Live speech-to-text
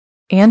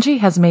Angie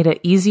has made it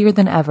easier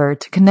than ever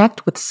to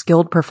connect with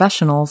skilled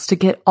professionals to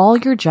get all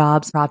your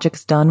jobs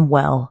projects done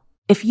well.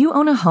 If you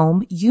own a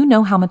home, you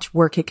know how much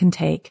work it can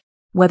take,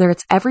 whether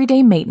it's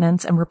everyday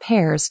maintenance and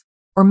repairs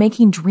or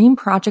making dream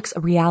projects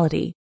a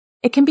reality.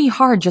 It can be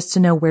hard just to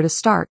know where to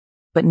start,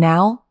 but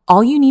now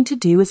all you need to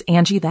do is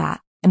Angie that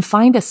and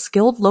find a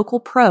skilled local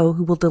pro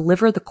who will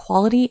deliver the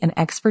quality and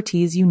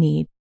expertise you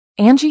need.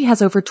 Angie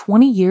has over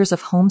 20 years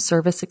of home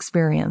service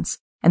experience,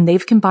 and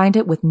they've combined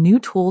it with new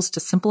tools to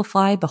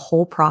simplify the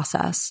whole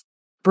process.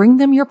 Bring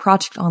them your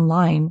project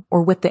online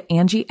or with the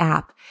Angie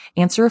app,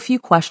 answer a few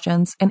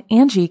questions, and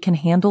Angie can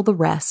handle the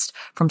rest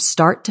from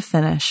start to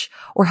finish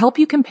or help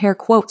you compare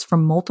quotes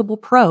from multiple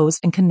pros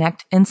and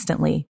connect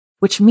instantly,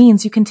 which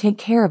means you can take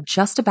care of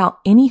just about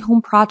any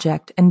home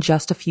project in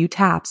just a few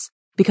taps.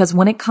 Because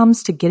when it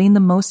comes to getting the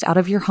most out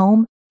of your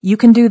home, you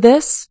can do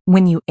this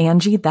when you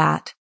Angie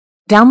that.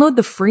 Download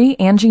the free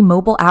Angie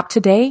mobile app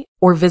today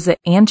or visit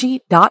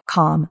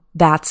Angie.com.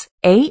 That's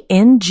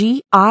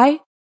ANGI.com.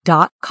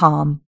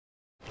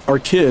 Our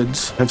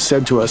kids have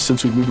said to us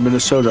since we moved to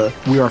Minnesota,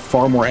 we are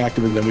far more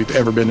active than we've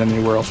ever been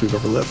anywhere else we've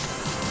ever lived.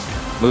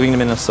 Moving to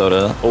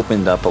Minnesota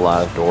opened up a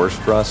lot of doors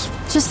for us.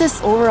 Just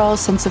this overall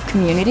sense of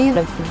community,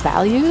 of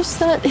values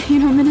that,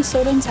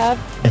 Minnesotans have.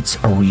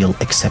 It's a real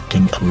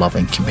accepting,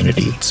 loving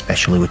community,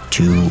 especially with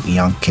 2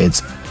 young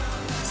kids.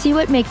 See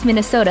what makes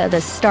Minnesota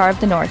the star of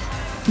the North.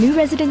 New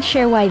residents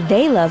share why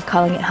they love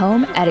calling it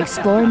home at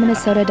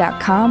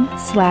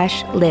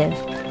exploreminnesota.com/live.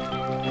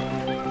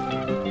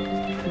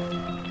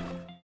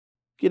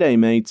 G'day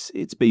mates,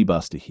 it's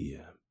B-Buster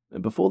here.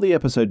 And before the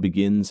episode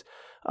begins,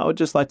 I would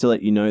just like to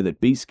let you know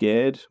that Be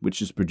Scared,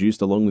 which is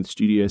produced along with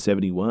Studio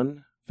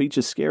 71,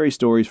 features scary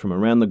stories from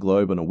around the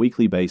globe on a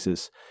weekly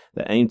basis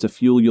that aim to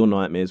fuel your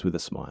nightmares with a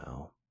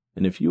smile.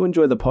 And if you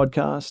enjoy the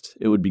podcast,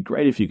 it would be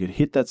great if you could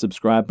hit that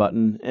subscribe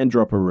button and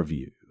drop a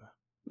review.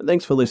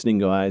 Thanks for listening,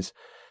 guys,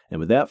 and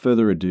without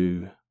further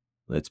ado,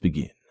 let's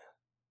begin.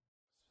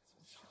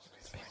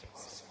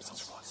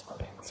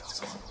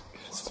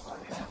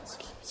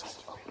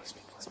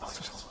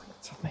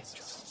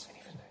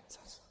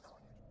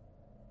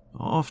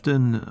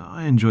 Often,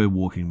 I enjoy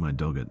walking my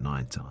dog at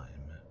night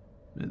time.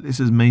 This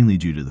is mainly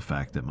due to the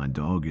fact that my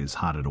dog is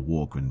harder to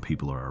walk when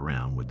people are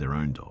around with their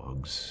own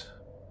dogs.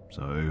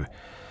 So,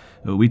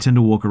 we tend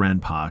to walk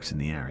around parks in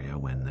the area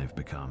when they've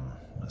become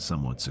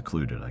somewhat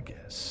secluded, I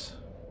guess.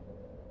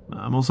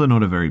 I'm also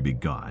not a very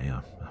big guy.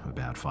 I'm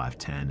about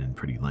 5'10" and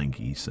pretty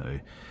lanky, so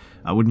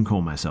I wouldn't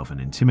call myself an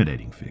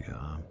intimidating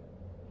figure.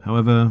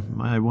 However,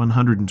 my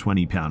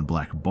 120-pound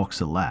black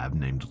boxer lab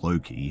named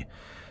Loki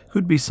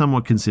could be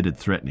somewhat considered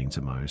threatening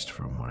to most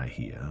from what I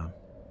hear.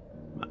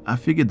 I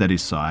figured that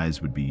his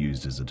size would be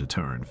used as a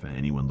deterrent for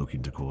anyone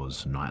looking to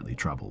cause nightly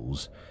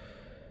troubles.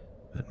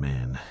 But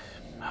man,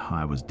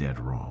 I was dead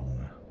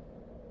wrong.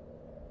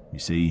 You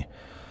see,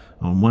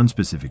 on one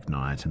specific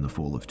night in the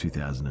fall of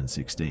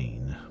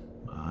 2016,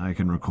 I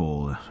can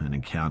recall an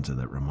encounter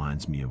that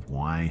reminds me of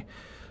why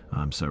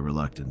I'm so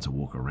reluctant to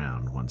walk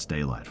around once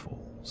daylight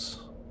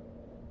falls.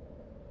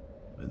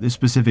 This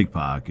specific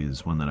park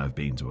is one that I've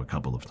been to a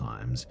couple of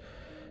times,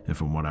 and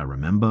from what I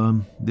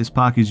remember, this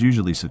park is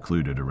usually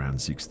secluded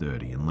around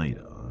 6:30 and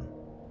later.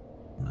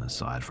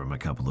 Aside from a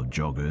couple of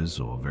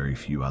joggers or very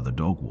few other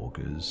dog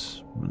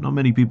walkers, not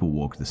many people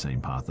walk the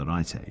same path that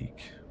I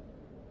take.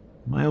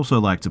 I also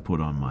like to put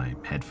on my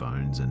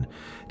headphones and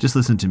just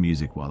listen to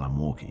music while I'm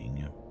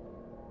walking.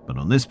 But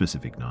on this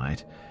specific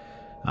night,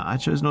 I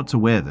chose not to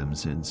wear them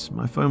since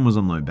my phone was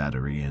on low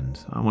battery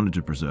and I wanted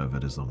to preserve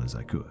it as long as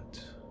I could.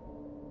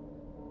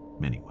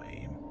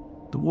 Anyway,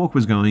 the walk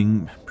was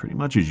going pretty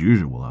much as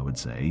usual, I would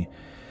say.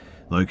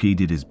 Loki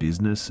did his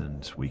business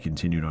and we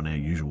continued on our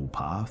usual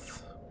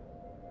path.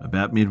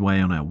 About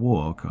midway on our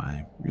walk,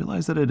 I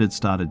realized that it had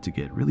started to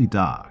get really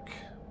dark.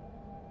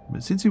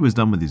 But since he was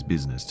done with his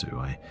business too,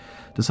 I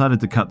decided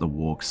to cut the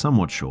walk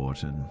somewhat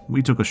short and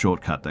we took a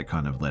shortcut that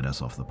kind of led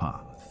us off the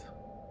path.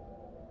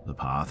 The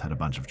path had a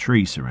bunch of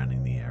trees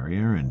surrounding the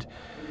area and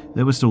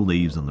there were still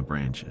leaves on the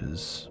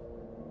branches.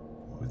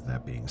 With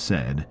that being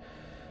said,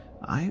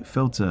 I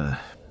felt a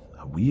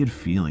weird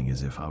feeling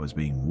as if I was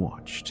being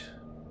watched.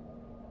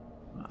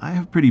 I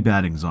have pretty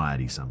bad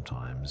anxiety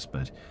sometimes,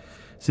 but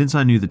since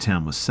I knew the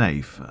town was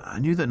safe, I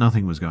knew that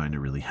nothing was going to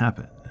really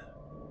happen.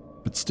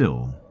 But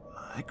still,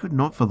 I could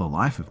not for the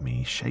life of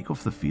me shake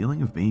off the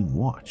feeling of being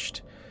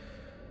watched.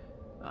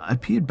 I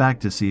peered back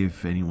to see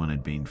if anyone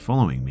had been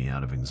following me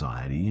out of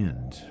anxiety,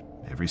 and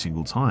every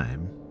single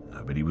time,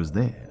 nobody was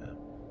there.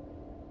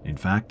 In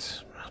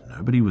fact,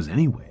 nobody was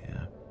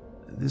anywhere.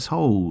 This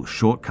whole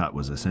shortcut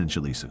was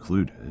essentially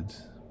secluded.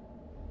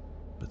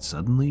 But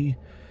suddenly,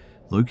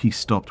 Loki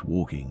stopped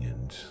walking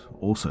and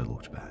also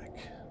looked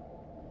back.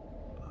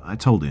 I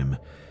told him,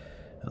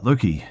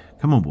 "Loki,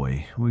 come on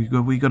boy,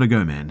 we gotta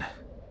go, man."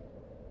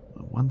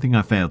 One thing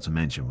I failed to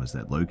mention was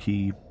that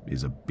Loki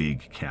is a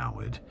big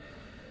coward.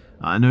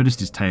 I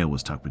noticed his tail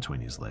was tucked between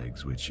his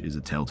legs, which is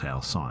a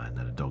telltale sign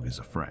that a dog is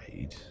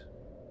afraid.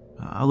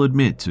 I'll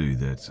admit too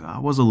that I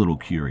was a little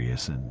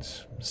curious and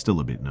still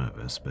a bit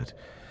nervous, but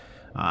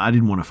I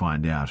didn't want to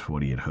find out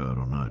what he had heard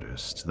or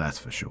noticed, that's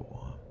for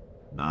sure.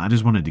 I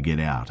just wanted to get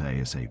out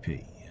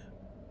ASAP.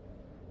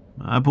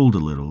 I pulled a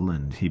little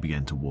and he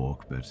began to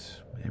walk,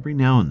 but every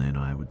now and then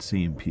I would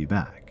see him peer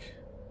back.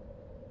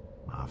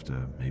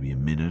 After maybe a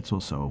minute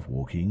or so of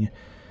walking,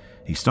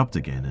 he stopped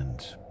again, and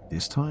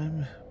this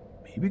time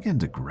he began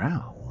to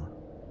growl.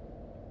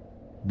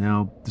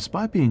 Now,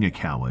 despite being a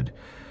coward,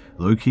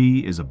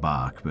 Loki is a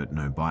bark but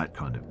no bite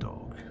kind of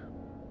dog.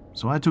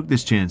 So I took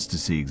this chance to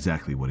see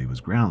exactly what he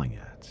was growling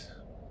at.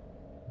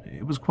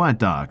 It was quite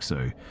dark,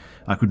 so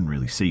I couldn't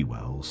really see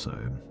well, so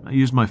I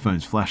used my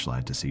phone's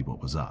flashlight to see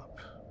what was up.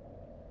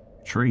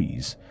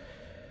 Trees.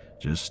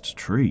 Just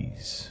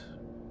trees.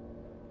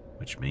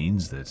 Which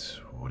means that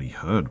what he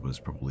heard was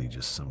probably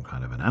just some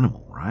kind of an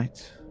animal,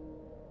 right?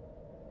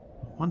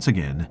 Once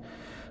again,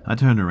 I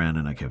turned around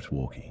and I kept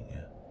walking.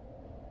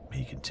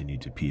 He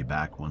continued to peer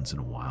back once in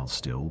a while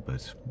still,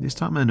 but this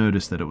time I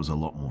noticed that it was a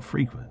lot more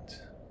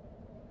frequent.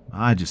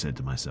 I just said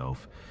to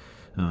myself,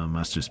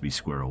 must just be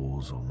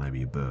squirrels or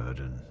maybe a bird,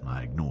 and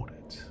I ignored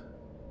it.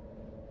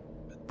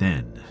 But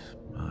then,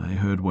 I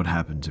heard what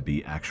happened to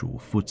be actual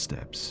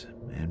footsteps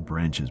and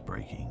branches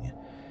breaking,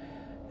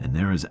 and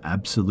there is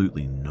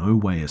absolutely no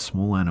way a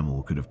small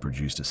animal could have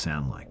produced a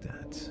sound like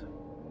that.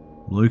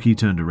 Loki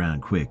turned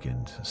around quick,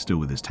 and still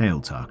with his tail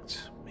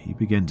tucked, he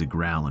began to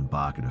growl and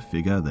bark at a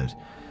figure that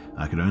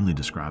I could only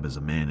describe as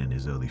a man in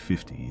his early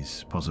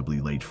 50s,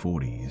 possibly late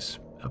 40s,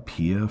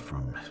 appear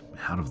from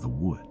out of the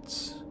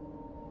woods.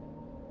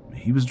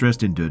 He was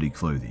dressed in dirty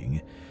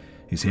clothing,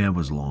 his hair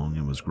was long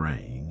and was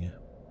greying,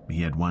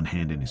 he had one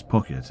hand in his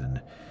pocket,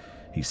 and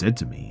he said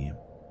to me,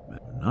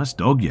 "Nice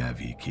dog you have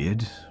here,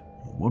 kid.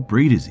 What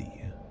breed is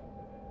he?"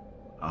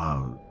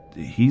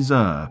 He's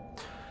a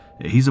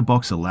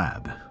boxer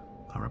lab,"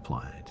 I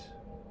replied.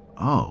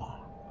 "Oh,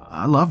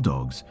 I love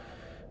dogs.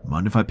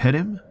 Mind if I pet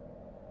him?"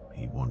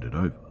 He wandered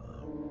over.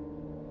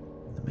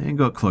 The man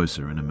got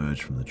closer and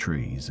emerged from the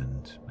trees,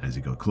 and as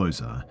he got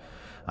closer,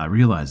 I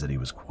realized that he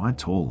was quite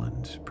tall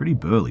and pretty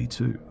burly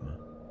too.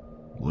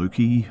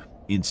 Loki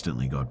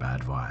instantly got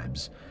bad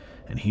vibes,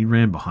 and he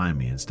ran behind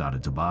me and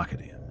started to bark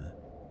at him.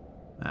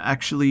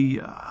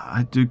 "Actually,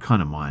 I do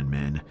kind of mind,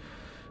 man.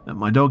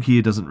 My dog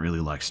here doesn't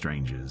really like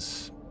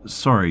strangers.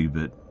 Sorry,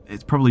 but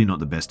it's probably not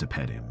the best to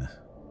pet him,"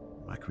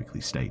 I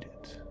quickly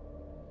stated.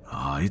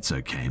 "Oh, it's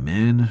okay,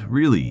 man.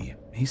 Really.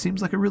 He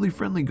seems like a really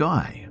friendly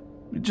guy.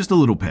 Just a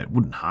little pet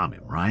wouldn't harm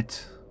him,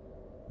 right?"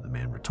 the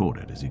man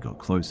retorted as he got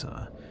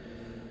closer.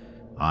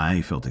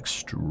 I felt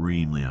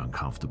extremely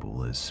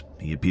uncomfortable as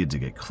he appeared to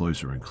get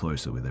closer and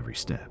closer with every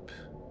step.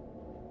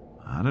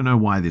 I don't know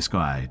why this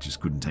guy just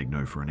couldn't take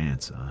no for an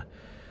answer.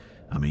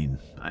 I mean,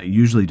 I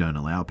usually don't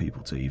allow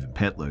people to even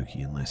pet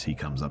Loki unless he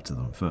comes up to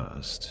them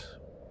first.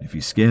 If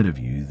he's scared of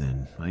you,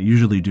 then I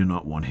usually do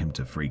not want him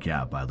to freak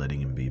out by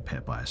letting him be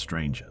pet by a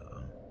stranger.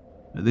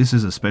 This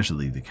is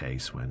especially the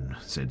case when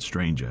said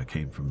stranger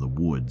came from the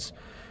woods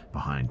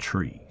behind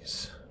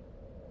trees.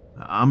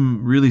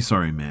 "I'm really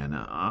sorry, man.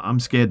 I'm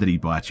scared that he'd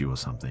bite you or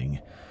something,"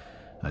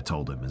 I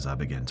told him as I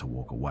began to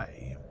walk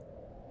away.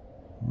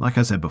 Like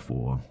I said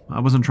before, I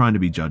wasn't trying to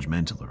be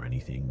judgmental or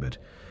anything, but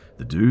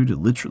the dude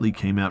literally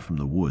came out from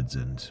the woods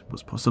and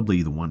was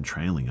possibly the one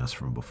trailing us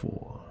from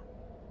before.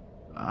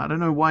 "I don't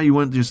know why you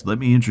won't just let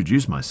me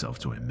introduce myself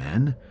to him,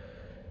 man,"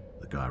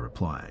 the guy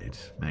replied,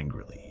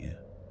 angrily.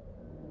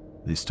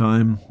 This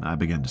time, I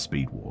began to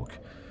speed walk.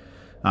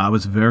 I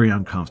was very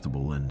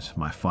uncomfortable and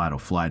my fight or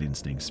flight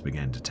instincts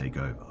began to take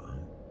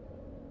over.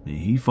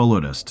 He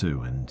followed us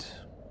too and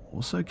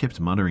also kept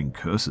muttering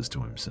curses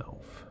to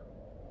himself.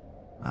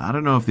 I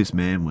don't know if this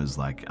man was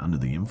like under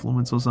the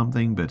influence or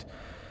something, but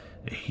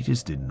he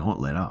just did not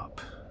let up.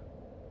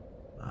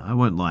 I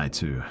won't lie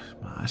too,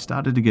 I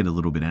started to get a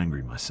little bit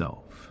angry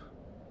myself.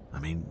 I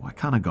mean, why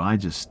can't a guy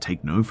just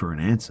take no for an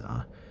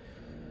answer?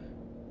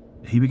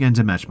 He began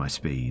to match my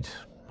speed,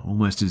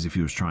 almost as if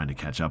he was trying to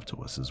catch up to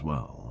us as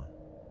well.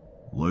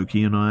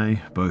 Loki and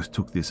I both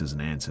took this as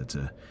an answer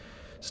to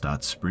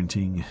start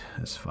sprinting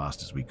as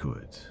fast as we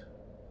could.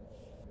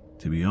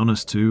 To be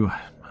honest too,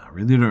 I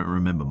really don't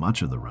remember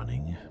much of the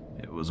running.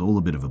 It was all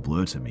a bit of a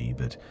blur to me,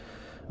 but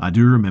I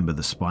do remember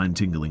the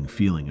spine-tingling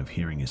feeling of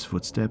hearing his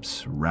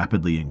footsteps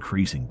rapidly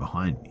increasing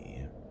behind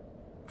me.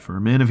 For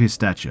a man of his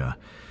stature,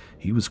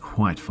 he was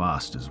quite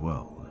fast as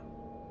well.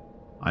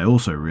 I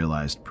also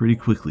realized pretty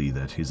quickly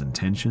that his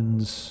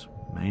intentions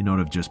may not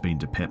have just been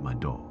to pet my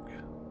dog.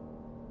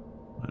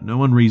 No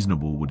one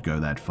reasonable would go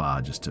that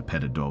far just to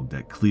pet a dog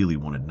that clearly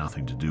wanted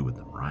nothing to do with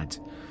them, right?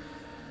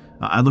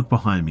 I looked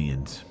behind me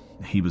and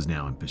he was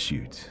now in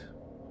pursuit.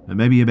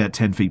 Maybe about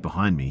 10 feet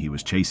behind me, he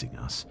was chasing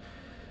us.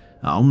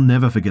 I'll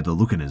never forget the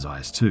look in his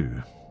eyes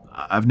too.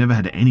 I've never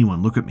had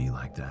anyone look at me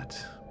like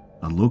that.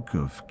 A look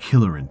of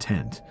killer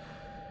intent.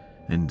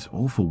 And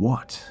all for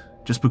what?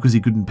 Just because he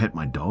couldn't pet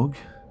my dog?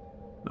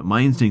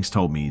 My instincts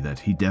told me that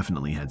he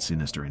definitely had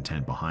sinister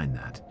intent behind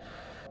that.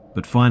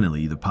 But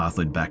finally, the path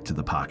led back to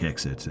the park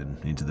exit and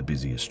into the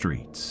busier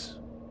streets.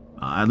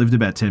 I lived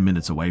about 10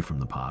 minutes away from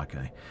the park.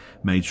 I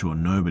made sure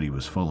nobody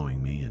was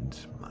following me, and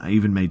I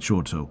even made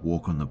sure to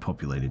walk on the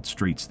populated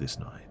streets this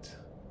night.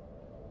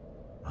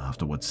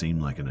 After what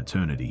seemed like an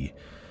eternity,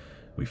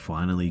 we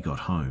finally got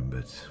home,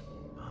 but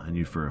I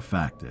knew for a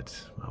fact that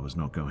I was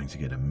not going to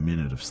get a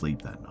minute of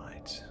sleep that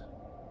night.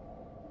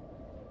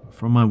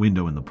 From my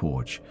window in the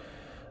porch,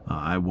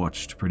 I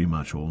watched pretty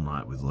much all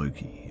night with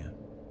Loki,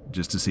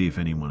 just to see if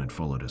anyone had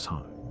followed us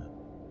home.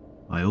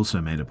 I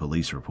also made a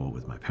police report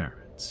with my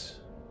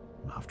parents.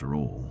 After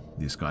all,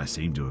 this guy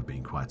seemed to have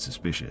been quite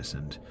suspicious,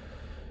 and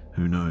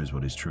who knows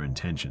what his true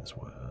intentions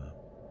were.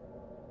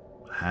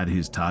 Had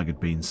his target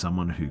been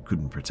someone who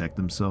couldn't protect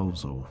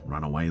themselves or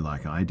run away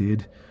like I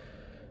did,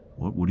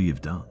 what would he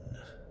have done?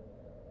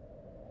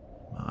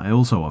 I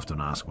also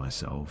often ask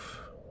myself,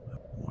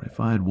 what if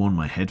I had worn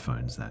my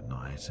headphones that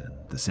night and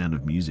the sound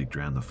of music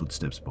drowned the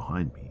footsteps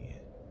behind me?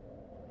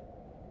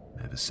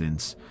 Ever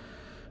since,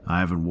 I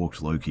haven't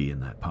walked Loki in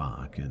that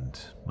park, and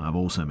I've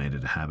also made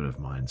it a habit of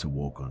mine to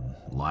walk on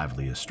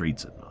livelier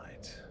streets at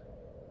night.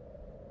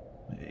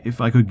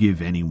 If I could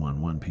give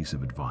anyone one piece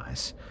of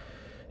advice,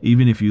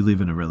 even if you live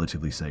in a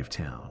relatively safe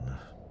town,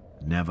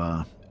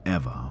 never,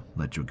 ever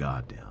let your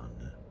guard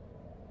down.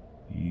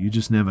 You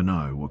just never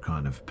know what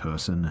kind of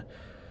person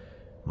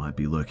might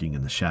be lurking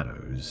in the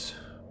shadows,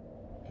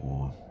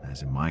 or,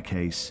 as in my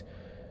case,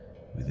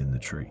 within the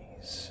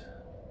trees.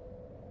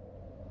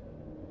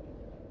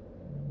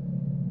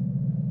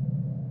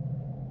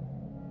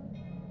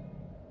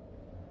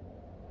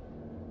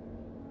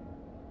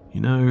 You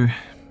know,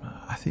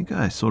 I think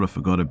I sort of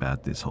forgot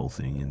about this whole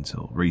thing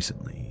until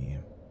recently,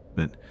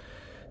 but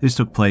this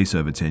took place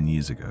over 10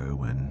 years ago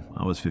when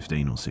I was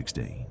 15 or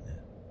 16.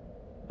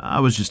 I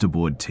was just a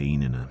bored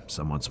teen in a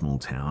somewhat small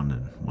town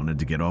and wanted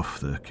to get off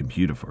the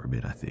computer for a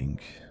bit, I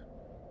think.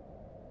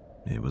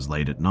 It was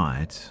late at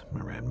night,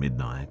 around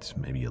midnight,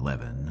 maybe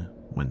 11,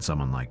 when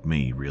someone like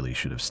me really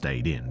should have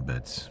stayed in,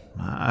 but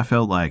I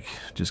felt like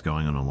just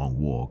going on a long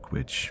walk,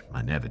 which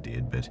I never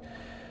did, but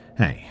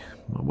hey,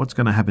 what's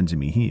going to happen to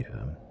me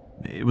here?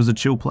 It was a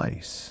chill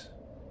place.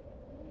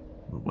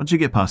 Once you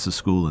get past the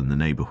school in the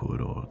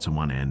neighborhood, or to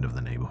one end of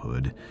the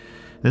neighborhood,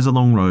 there's a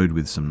long road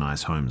with some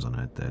nice homes on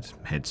it that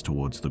heads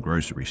towards the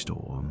grocery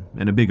store,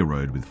 and a bigger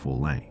road with 4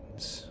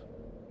 lanes.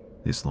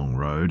 This long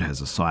road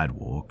has a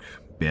sidewalk,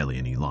 barely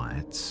any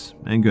lights,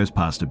 and goes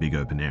past a big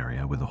open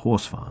area with a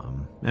horse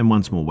farm and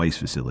one small waste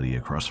facility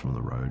across from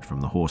the road from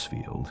the horse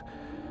field.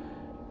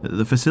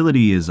 The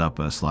facility is up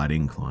a slight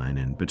incline,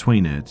 and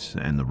between it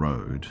and the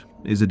road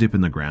is a dip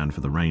in the ground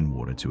for the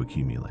rainwater to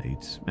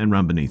accumulate and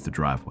run beneath the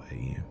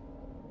driveway,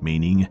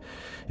 meaning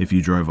if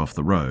you drove off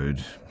the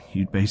road,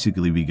 you'd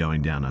basically be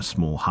going down a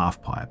small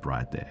half-pipe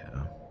right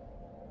there.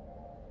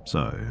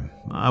 So,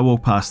 I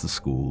walked past the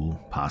school,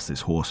 past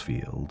this horse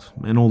field,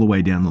 and all the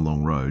way down the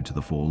long road to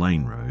the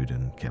 4-lane road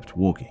and kept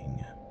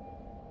walking.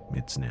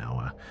 It's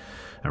now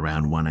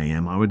around 1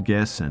 a.m. I would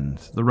guess, and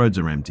the roads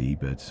are empty,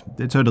 but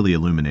they're totally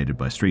illuminated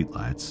by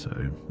streetlights,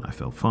 so I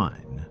felt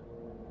fine.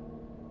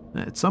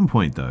 At some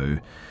point though,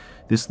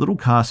 this little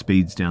car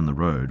speeds down the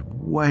road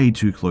way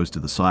too close to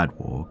the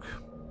sidewalk,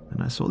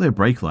 and I saw their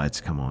brake lights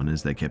come on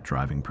as they kept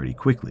driving pretty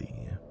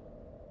quickly.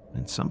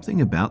 And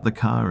something about the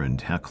car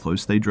and how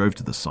close they drove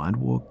to the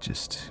sidewalk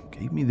just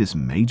gave me this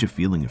major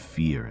feeling of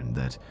fear and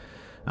that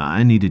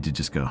I needed to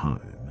just go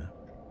home.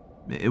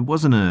 It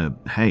wasn't a,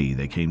 hey,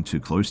 they came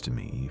too close to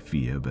me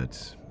fear,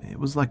 but it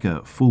was like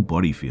a full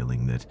body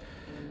feeling that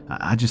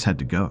I just had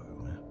to go.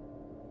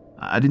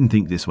 I didn't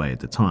think this way at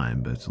the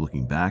time, but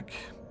looking back,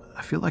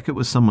 I feel like it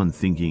was someone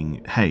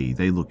thinking, hey,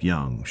 they look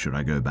young, should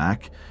I go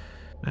back?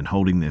 And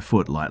holding their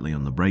foot lightly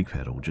on the brake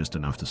pedal just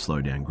enough to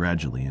slow down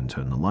gradually and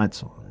turn the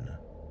lights on.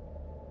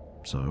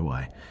 So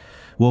I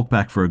walked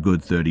back for a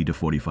good 30 to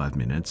 45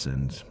 minutes,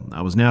 and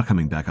I was now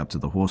coming back up to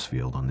the horse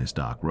field on this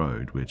dark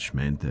road, which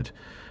meant that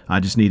I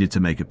just needed to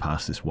make it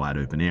past this wide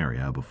open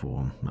area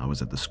before I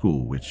was at the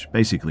school, which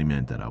basically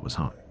meant that I was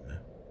home.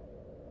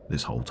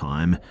 This whole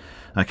time,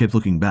 I kept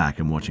looking back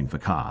and watching for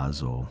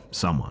cars or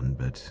someone,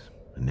 but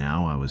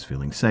now I was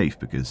feeling safe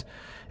because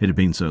it had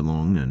been so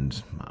long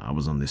and I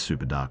was on this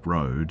super dark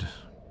road.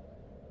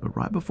 But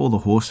right before the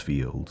horse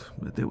field,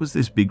 there was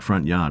this big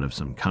front yard of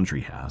some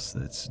country house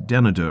that's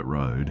down a dirt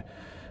road.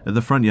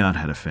 The front yard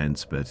had a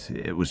fence, but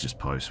it was just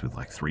posts with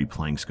like 3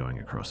 planks going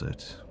across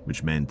it,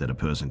 which meant that a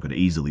person could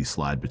easily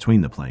slide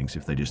between the planks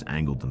if they just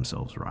angled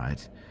themselves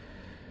right.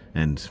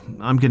 And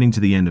I'm getting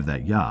to the end of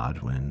that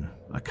yard when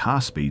a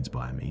car speeds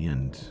by me,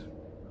 and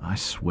I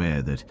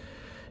swear that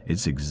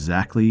it's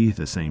exactly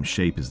the same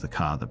shape as the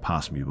car that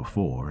passed me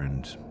before,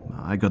 and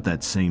I got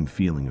that same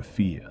feeling of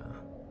fear.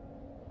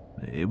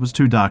 It was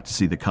too dark to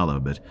see the color,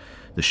 but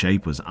the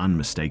shape was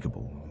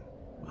unmistakable.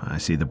 I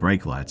see the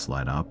brake lights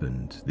light up,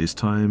 and this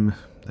time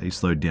they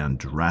slowed down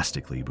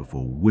drastically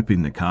before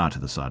whipping the car to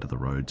the side of the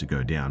road to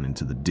go down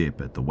into the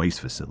dip at the waste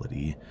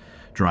facility,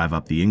 drive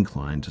up the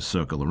incline to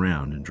circle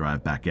around and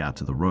drive back out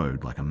to the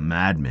road like a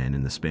madman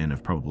in the span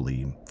of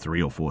probably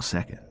 3 or 4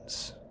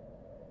 seconds.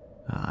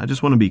 I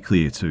just want to be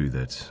clear too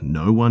that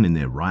no one in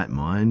their right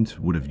mind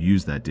would have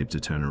used that dip to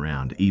turn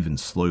around even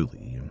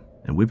slowly,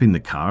 and whipping the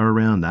car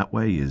around that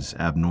way is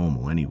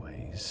abnormal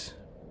anyways.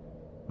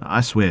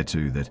 I swear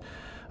too that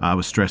I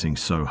was stressing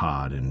so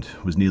hard and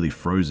was nearly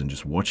frozen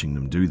just watching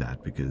them do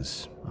that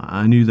because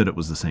I knew that it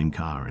was the same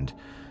car and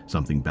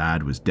something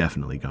bad was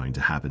definitely going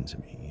to happen to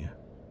me.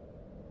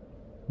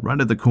 Right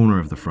at the corner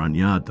of the front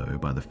yard though,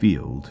 by the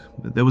field,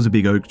 there was a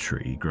big oak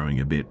tree growing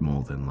a bit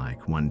more than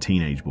like one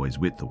teenage boy's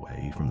width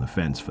away from the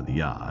fence for the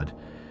yard,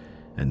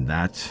 and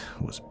that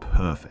was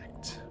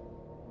perfect.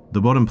 The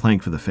bottom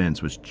plank for the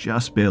fence was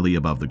just barely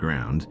above the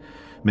ground,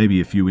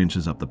 maybe a few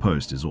inches up the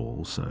post is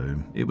all,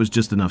 so it was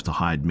just enough to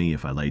hide me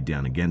if I laid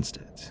down against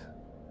it.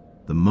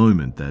 The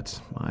moment that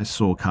I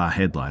saw car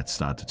headlights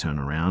start to turn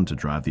around to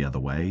drive the other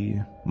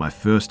way, my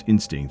first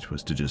instinct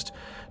was to just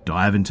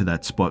dive into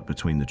that spot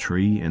between the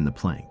tree and the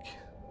plank.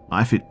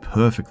 I fit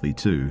perfectly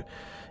too,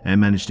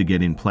 and managed to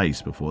get in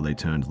place before they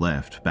turned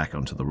left back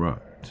onto the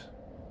road.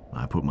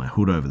 I put my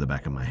hood over the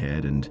back of my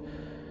head and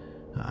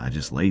I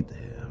just laid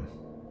there.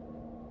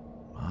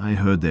 I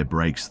heard their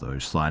brakes though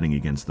sliding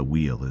against the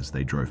wheel as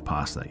they drove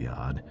past that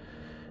yard,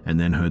 and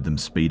then heard them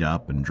speed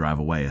up and drive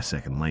away a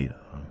second later.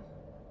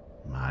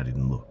 I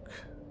didn't look.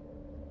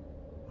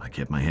 I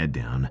kept my head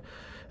down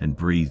and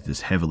breathed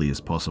as heavily as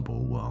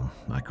possible while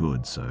I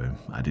could, so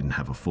I didn't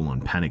have a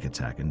full-on panic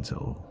attack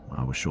until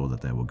I was sure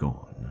that they were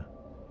gone.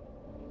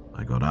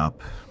 I got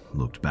up,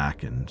 looked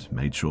back, and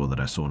made sure that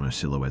I saw no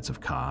silhouettes of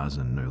cars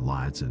and no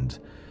lights, and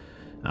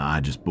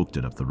I just booked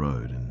it up the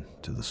road and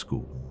to the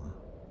school.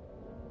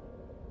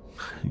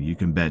 You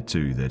can bet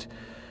too that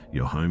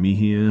your homie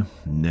here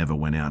never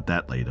went out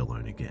that late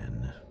alone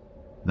again.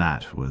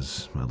 That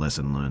was a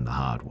lesson learned the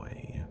hard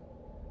way.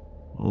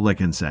 All I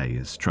can say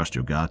is trust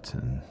your gut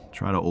and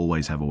try to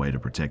always have a way to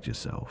protect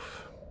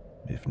yourself,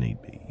 if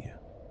need be.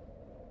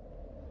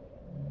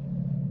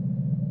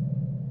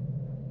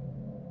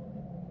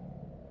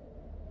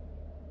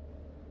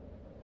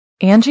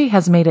 Angie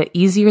has made it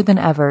easier than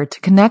ever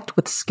to connect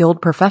with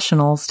skilled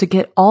professionals to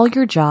get all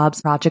your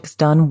jobs projects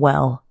done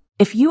well.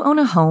 If you own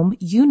a home,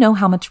 you know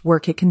how much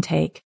work it can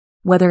take,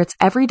 whether it's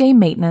everyday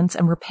maintenance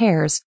and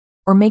repairs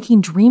or making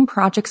dream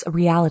projects a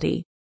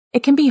reality.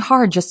 It can be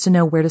hard just to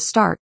know where to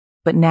start,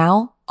 but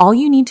now all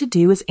you need to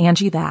do is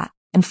Angie that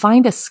and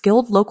find a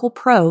skilled local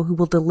pro who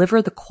will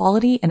deliver the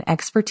quality and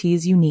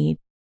expertise you need.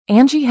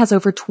 Angie has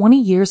over 20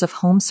 years of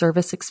home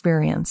service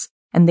experience,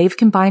 and they've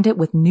combined it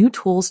with new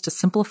tools to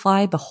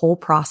simplify the whole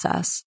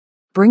process.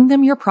 Bring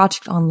them your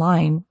project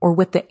online or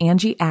with the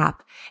Angie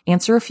app,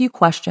 answer a few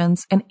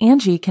questions, and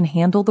Angie can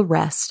handle the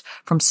rest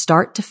from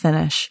start to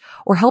finish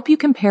or help you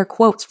compare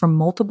quotes from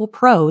multiple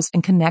pros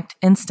and connect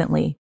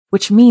instantly,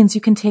 which means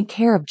you can take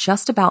care of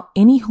just about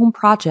any home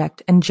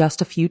project in just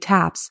a few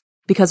taps.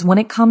 Because when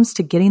it comes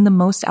to getting the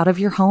most out of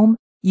your home,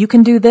 you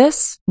can do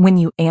this when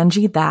you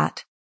Angie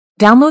that.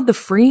 Download the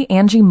free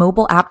Angie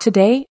mobile app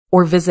today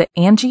or visit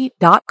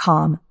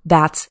Angie.com.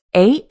 That's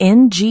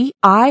ANGI.com.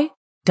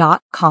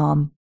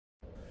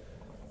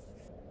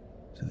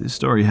 So this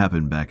story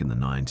happened back in the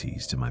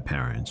 90s to my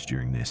parents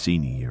during their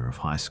senior year of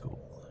high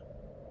school.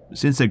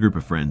 Since their group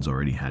of friends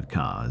already had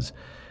cars,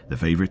 the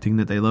favorite thing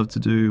that they loved to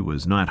do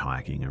was night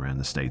hiking around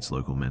the state's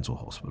local mental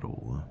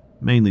hospital,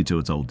 mainly to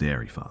its old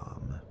dairy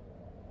farm.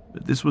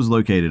 But this was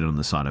located on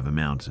the side of a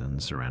mountain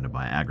surrounded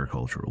by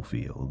agricultural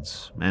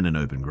fields and an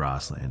open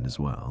grassland as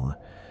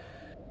well.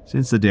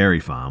 Since the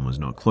dairy farm was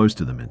not close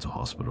to the mental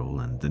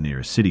hospital and the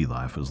nearest city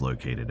life was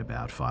located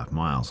about 5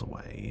 miles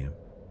away,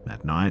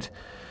 at night,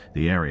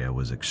 the area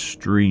was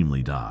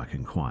extremely dark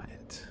and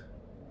quiet.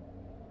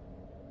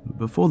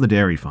 Before the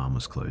dairy farm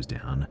was closed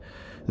down,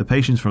 the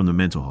patients from the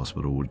mental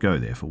hospital would go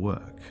there for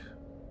work.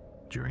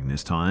 During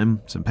this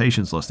time, some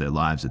patients lost their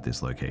lives at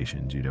this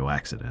location due to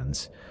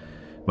accidents.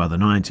 By the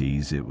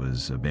 90s, it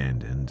was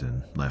abandoned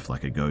and left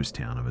like a ghost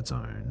town of its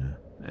own,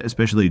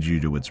 especially due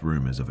to its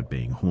rumors of it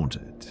being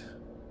haunted.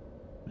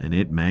 And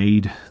it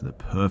made the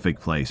perfect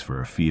place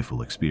for a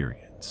fearful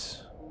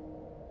experience.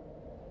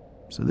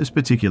 So this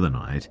particular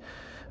night,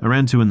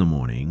 around 2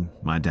 a.m,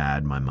 my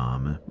dad, my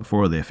mum,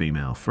 4 of their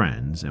female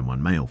friends, and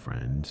 1 male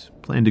friend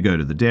planned to go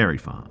to the dairy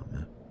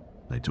farm.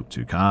 They took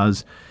 2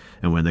 cars,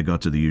 and when they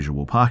got to the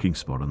usual parking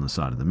spot on the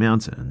side of the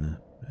mountain,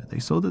 they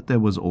saw that there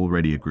was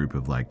already a group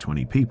of like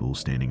 20 people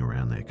standing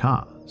around their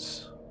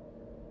cars.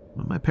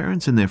 When my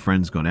parents and their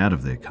friends got out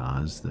of their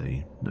cars,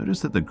 they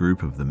noticed that the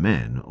group of the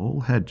men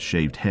all had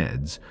shaved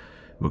heads,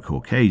 were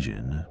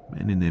Caucasian,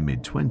 and in their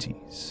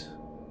mid-20s.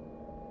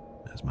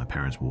 As my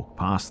parents walked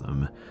past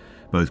them,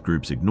 both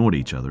groups ignored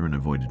each other and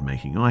avoided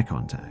making eye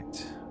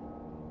contact.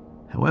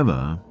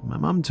 However, my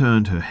mum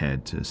turned her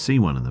head to see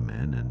one of the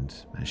men, and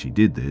as she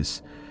did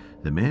this,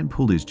 the man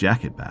pulled his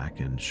jacket back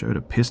and showed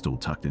a pistol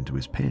tucked into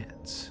his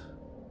pants.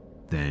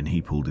 Then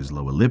he pulled his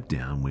lower lip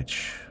down,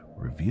 which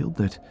revealed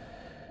that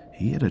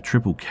he had a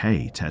triple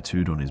K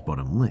tattooed on his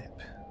bottom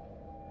lip.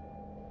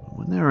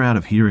 When they were out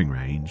of hearing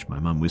range, my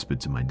mum whispered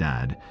to my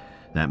dad,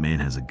 "That man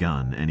has a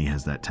gun and he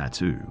has that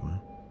tattoo."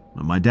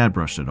 My dad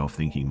brushed it off,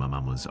 thinking my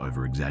mum was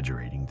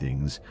over-exaggerating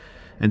things,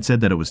 and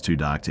said that it was too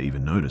dark to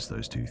even notice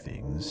those two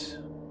things.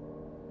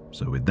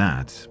 So with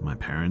that, my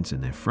parents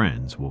and their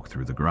friends walked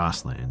through the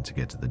grassland to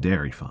get to the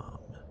dairy farm.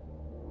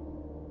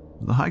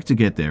 The hike to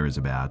get there is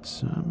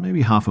about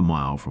maybe half a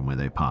mile from where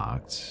they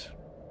parked.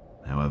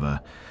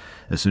 However,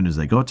 as soon as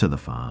they got to the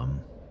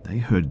farm, they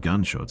heard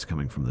gunshots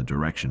coming from the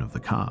direction of the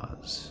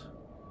cars.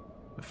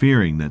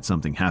 Fearing that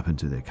something happened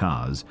to their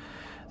cars,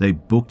 they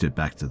booked it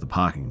back to the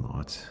parking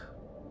lot.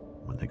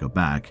 When they got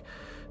back,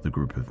 the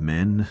group of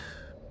men,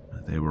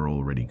 they were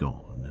already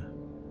gone.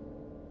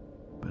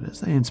 But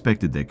as they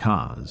inspected their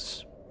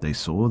cars, they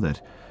saw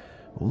that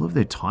all of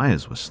their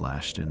tires were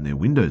slashed and their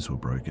windows were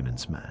broken and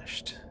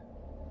smashed.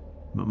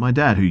 My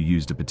dad, who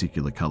used a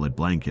particular coloured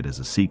blanket as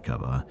a seat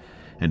cover,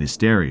 and his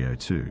stereo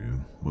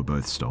too, were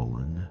both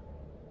stolen.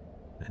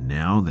 And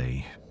now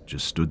they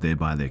just stood there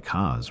by their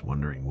cars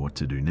wondering what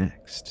to do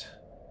next.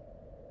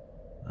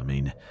 I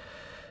mean,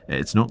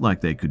 it's not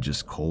like they could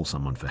just call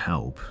someone for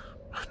help.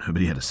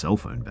 Nobody had a cell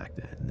phone back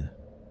then.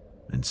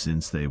 And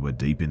since they were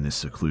deep in this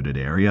secluded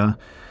area,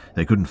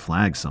 they couldn't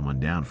flag someone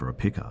down for a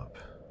pickup.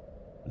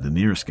 The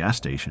nearest gas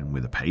station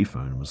with a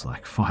payphone was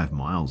like 5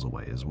 miles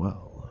away as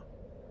well.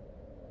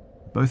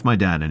 Both my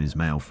dad and his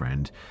male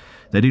friend,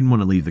 they didn't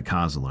want to leave the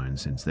cars alone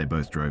since they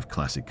both drove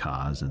classic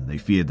cars and they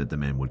feared that the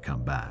men would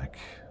come back.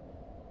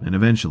 And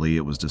eventually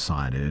it was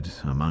decided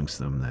amongst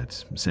them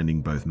that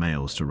sending both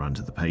males to run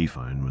to the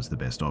payphone was the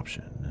best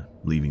option,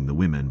 leaving the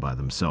women by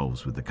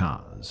themselves with the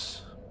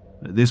cars.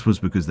 This was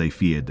because they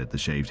feared that the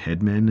shaved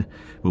head men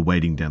were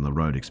waiting down the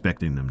road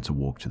expecting them to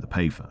walk to the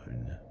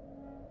payphone.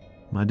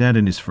 My dad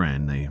and his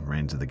friend, they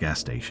ran to the gas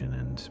station,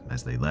 and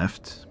as they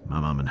left, my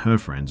mum and her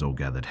friends all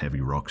gathered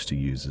heavy rocks to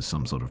use as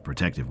some sort of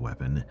protective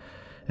weapon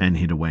and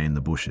hid away in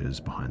the bushes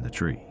behind the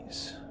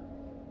trees.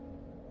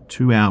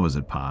 2 hours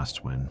had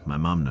passed when my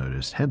mum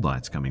noticed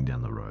headlights coming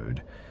down the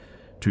road.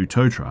 2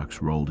 tow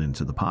trucks rolled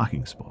into the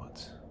parking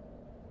spot.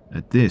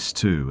 At this,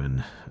 too,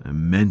 an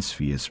immense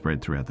fear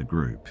spread throughout the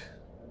group,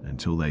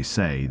 until they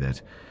say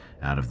that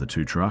out of the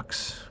 2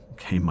 trucks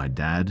came my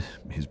dad,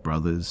 his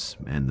brothers,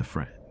 and the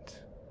friend.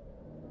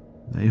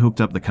 They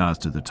hooked up the cars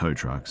to the tow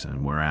trucks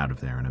and were out of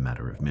there in a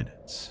matter of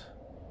minutes.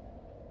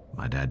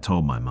 My dad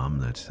told my mum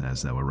that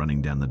as they were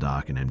running down the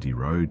dark and empty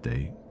road,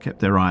 they kept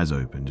their eyes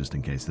open just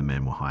in case the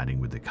men were hiding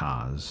with their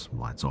cars,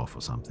 lights off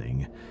or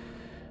something,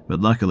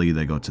 but luckily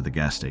they got to the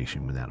gas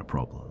station without a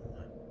problem.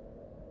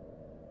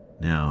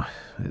 Now,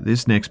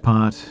 this next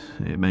part,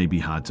 it may be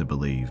hard to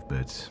believe,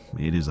 but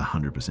it is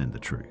 100% the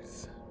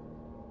truth.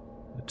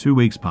 2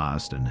 weeks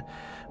passed and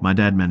my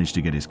dad managed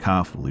to get his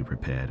car fully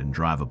repaired and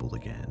drivable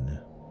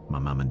again. My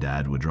mum and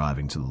dad were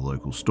driving to the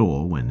local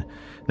store when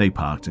they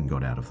parked and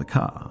got out of the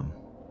car.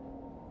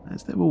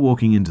 As they were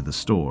walking into the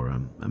store,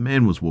 a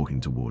man was walking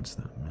towards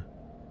them.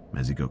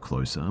 As he got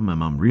closer, my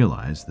mum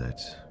realized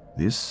that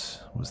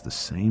this was the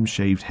same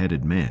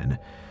shaved-headed man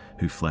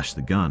who flashed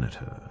the gun at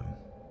her.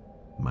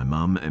 My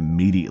mum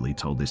immediately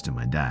told this to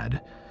my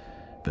dad,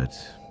 but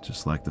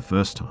just like the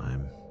first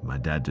time, my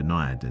dad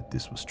denied that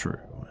this was true.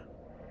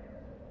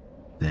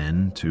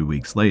 Then, 2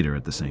 weeks later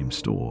at the same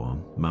store,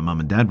 my mum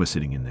and dad were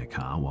sitting in their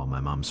car while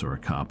my mum saw a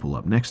car pull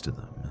up next to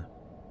them.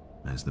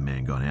 As the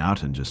man got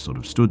out and just sort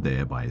of stood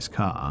there by his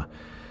car,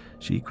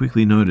 she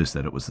quickly noticed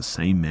that it was the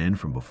same man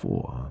from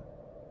before.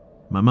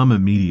 My mum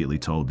immediately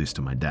told this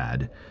to my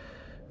dad,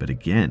 but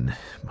again,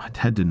 my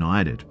dad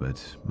denied it,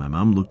 but my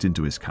mum looked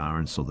into his car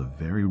and saw the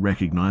very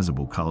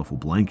recognizable colourful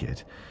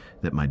blanket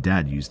that my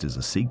dad used as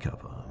a seat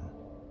cover.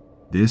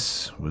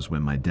 This was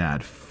when my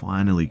dad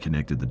finally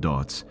connected the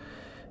dots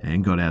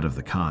and got out of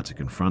the car to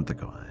confront the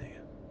guy.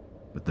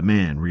 But the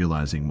man,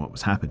 realizing what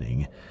was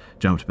happening,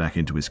 jumped back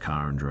into his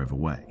car and drove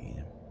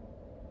away.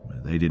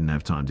 They didn't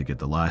have time to get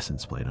the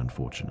license plate,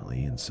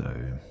 unfortunately, and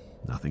so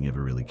nothing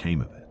ever really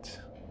came of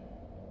it.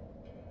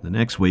 The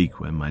next week,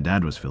 when my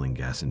dad was filling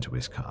gas into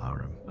his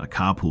car, a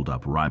car pulled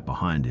up right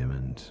behind him,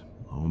 and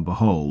lo and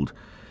behold,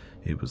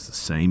 it was the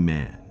same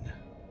man.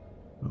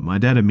 My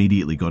dad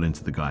immediately got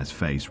into the guy's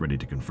face, ready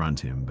to confront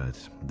him,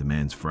 but the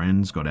man's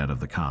friends got out of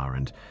the car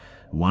and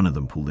one of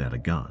them pulled out a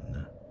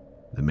gun.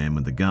 The man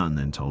with the gun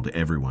then told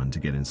everyone to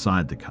get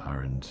inside the car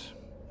and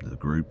the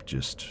group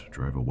just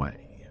drove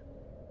away.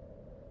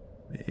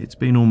 It's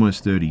been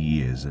almost 30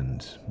 years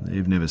and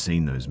they've never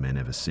seen those men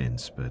ever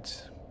since,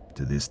 but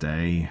to this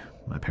day,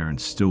 my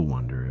parents still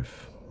wonder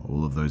if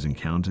all of those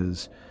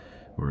encounters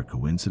were a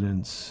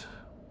coincidence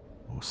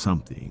or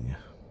something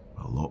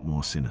a lot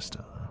more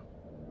sinister.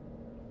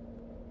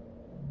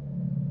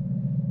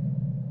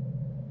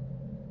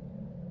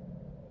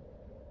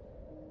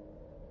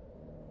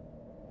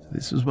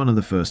 This was one of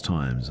the first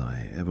times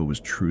I ever was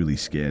truly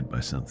scared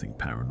by something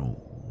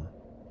paranormal.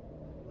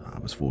 I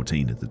was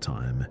 14 at the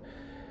time.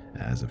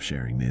 As of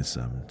sharing this,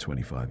 I'm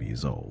 25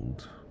 years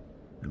old.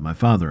 And my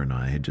father and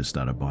I had just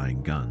started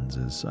buying guns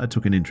as I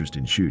took an interest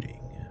in shooting.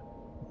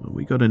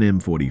 We got an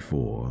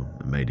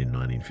M44, made in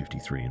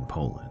 1953 in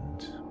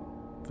Poland.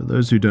 For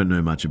those who don't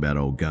know much about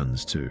old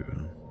guns too,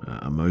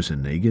 a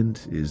Mosin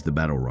Nagant is the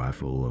battle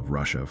rifle of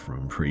Russia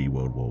from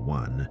pre-World War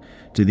I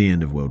to the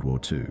end of World War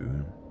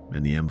II.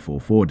 and the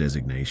M44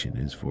 designation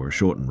is for a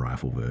shortened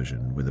rifle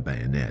version with a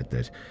bayonet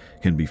that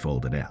can be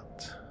folded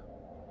out.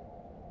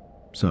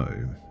 So,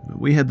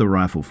 we had the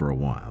rifle for a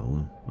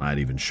while. I had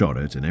even shot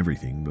it and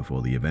everything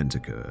before the event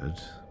occurred.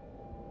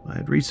 I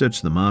had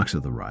researched the marks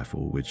of the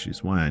rifle, which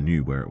is why I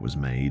knew where it was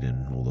made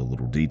and all the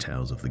little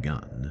details of the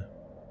gun.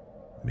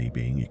 Me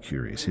being a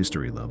curious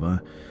history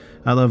lover,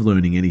 I love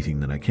learning anything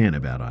that I can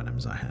about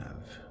items I have.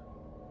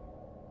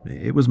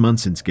 It was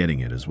months since getting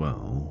it as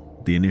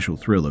well. The initial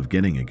thrill of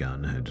getting a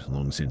gun had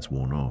long since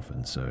worn off,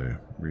 and so,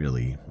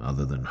 really,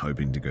 other than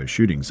hoping to go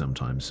shooting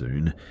sometime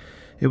soon,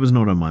 it was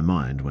not on my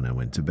mind when I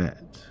went to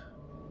bed.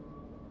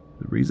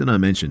 The reason I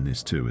mention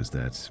this too is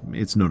that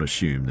it's not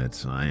assumed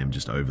that I am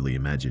just overly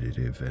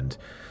imaginative, and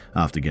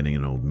after getting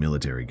an old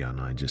military gun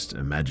I just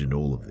imagined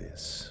all of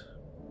this.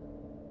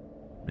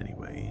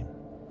 Anyway,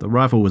 the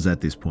rifle was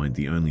at this point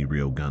the only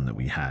real gun that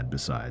we had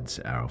besides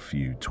our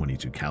few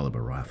 .22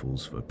 caliber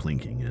rifles for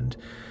plinking, and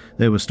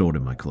they were stored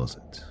in my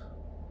closet.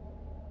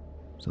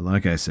 So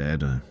like I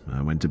said,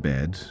 I went to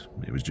bed.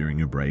 It was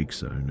during a break,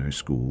 so no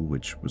school,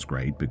 which was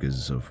great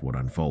because of what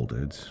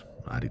unfolded.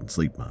 I didn't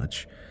sleep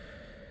much.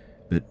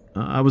 But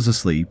I was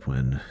asleep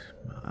when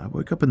I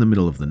woke up in the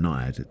middle of the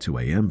night at 2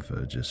 a.m.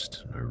 for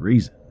just no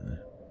reason.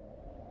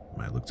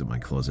 I looked at my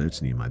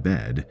closet near my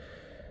bed,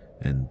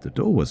 and the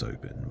door was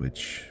open,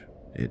 which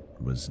it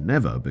was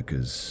never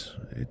because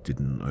it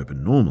didn't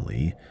open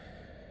normally,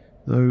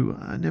 though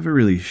I never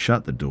really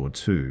shut the door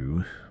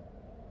too.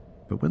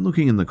 But when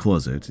looking in the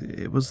closet,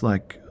 it was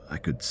like I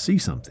could see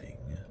something.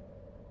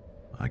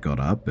 I got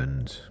up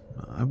and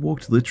I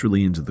walked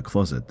literally into the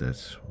closet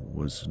that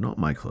was not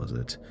my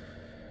closet.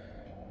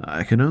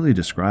 I can only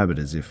describe it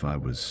as if I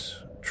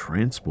was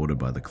transported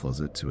by the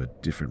closet to a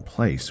different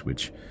place,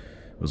 which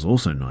was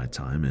also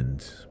nighttime,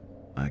 and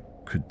I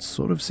could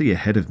sort of see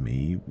ahead of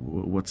me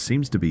what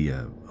seems to be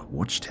a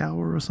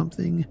watchtower or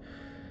something.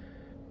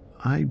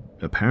 I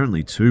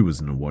apparently too was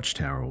in a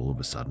watchtower all of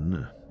a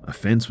sudden. A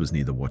fence was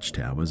near the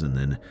watchtowers and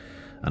then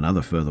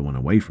another further one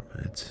away from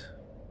it.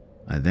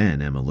 I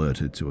then am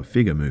alerted to a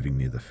figure moving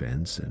near the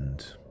fence,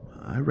 and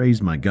I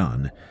raised my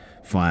gun,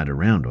 fired a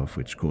round off,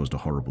 which caused a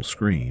horrible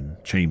scream,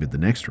 chambered the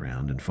next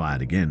round, and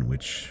fired again,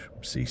 which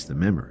ceased the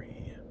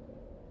memory.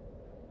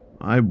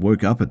 I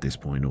woke up at this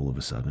point all of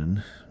a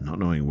sudden, not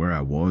knowing where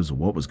I was or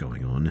what was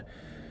going on.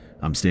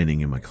 I'm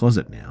standing in my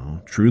closet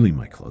now, truly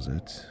my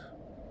closet.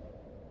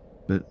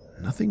 But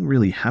nothing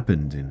really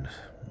happened in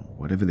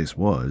whatever this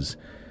was.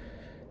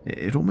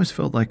 It almost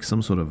felt like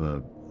some sort of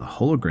a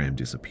hologram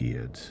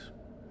disappeared.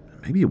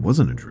 Maybe it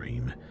wasn't a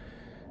dream,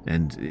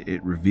 and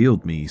it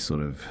revealed me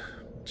sort of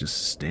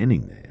just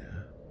standing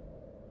there.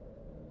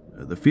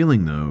 The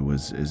feeling, though,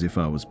 was as if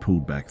I was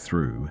pulled back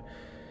through.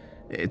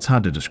 It's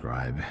hard to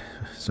describe,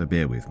 so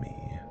bear with me.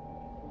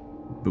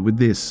 But with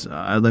this,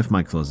 I left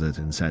my closet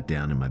and sat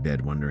down in my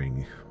bed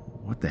wondering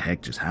what the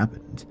heck just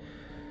happened.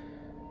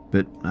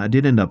 But I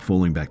did end up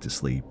falling back to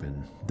sleep,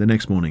 and the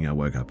next morning I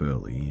woke up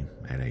early,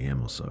 8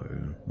 a.m. or so,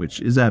 which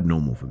is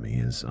abnormal for me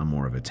as I'm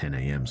more of a 10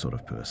 a.m. sort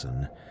of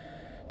person.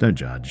 Don't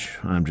judge,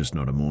 I'm just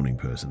not a morning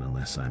person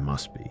unless I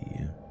must be.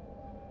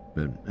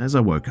 But as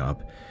I woke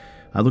up,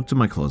 I looked at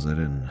my closet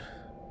and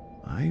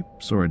I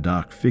saw a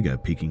dark figure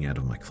peeking out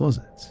of my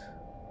closet.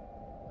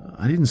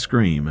 I didn't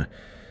scream.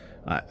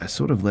 I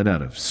sort of let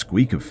out a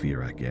squeak of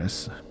fear, I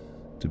guess.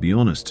 To be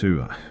honest,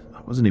 too,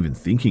 I wasn't even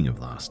thinking of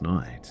last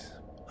night.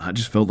 I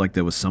just felt like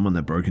there was someone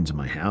that broke into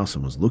my house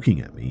and was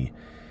looking at me,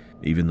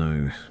 even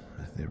though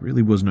there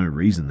really was no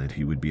reason that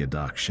he would be a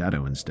dark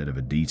shadow instead of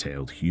a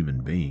detailed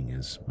human being,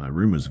 as my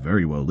room was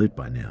very well lit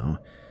by now.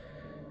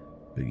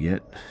 But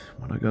yet,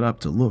 when I got up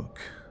to look,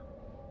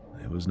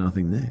 there was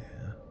nothing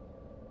there.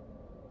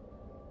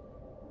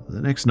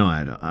 The next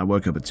night, I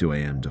woke up at 2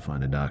 a.m. to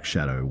find a dark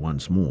shadow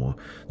once more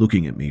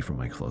looking at me from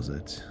my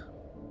closet.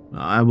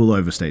 I will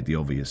overstate the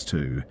obvious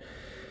too.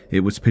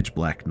 It was pitch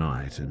black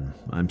night, and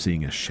I'm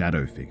seeing a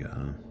shadow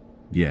figure.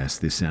 Yes,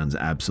 this sounds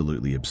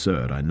absolutely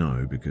absurd, I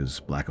know, because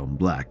black on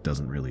black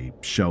doesn't really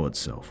show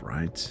itself,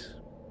 right?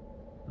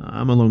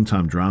 I'm a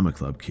long-time drama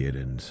club kid,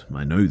 and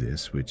I know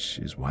this, which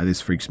is why this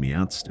freaks me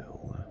out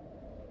still.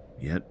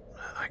 Yet,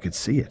 I could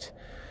see it.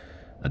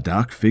 A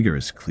dark figure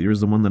as clear as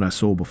the one that I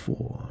saw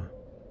before.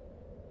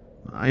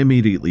 I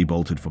immediately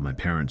bolted for my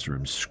parents'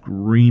 room,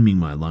 screaming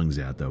my lungs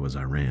out though as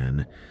I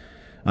ran.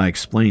 I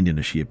explained in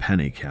a sheer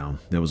panic how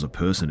there was a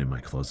person in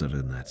my closet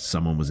and that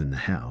someone was in the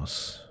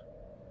house.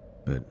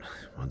 But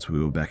once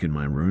we were back in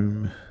my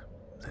room,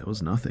 there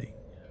was nothing.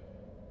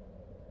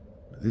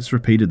 This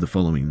repeated the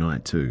following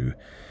night too.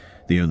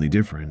 The only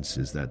difference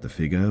is that the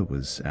figure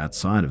was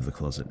outside of the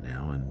closet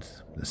now, and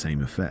the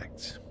same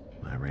effect.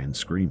 I ran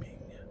screaming.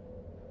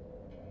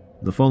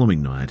 The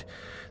following night,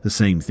 the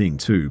same thing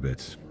too,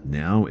 but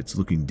now it's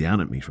looking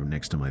down at me from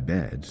next to my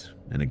bed,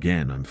 and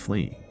again I'm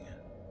fleeing.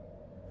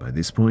 By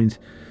this point,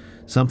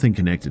 something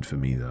connected for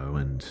me though,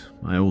 and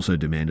I also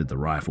demanded the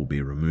rifle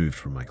be removed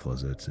from my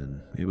closet,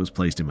 and it was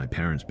placed in my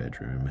parents'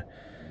 bedroom.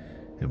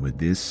 And with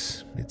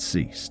this, it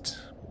ceased,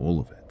 all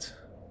of it.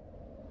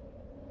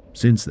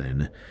 Since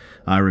then,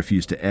 I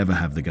refuse to ever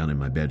have the gun in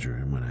my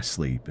bedroom when I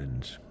sleep,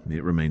 and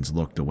it remains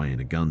locked away in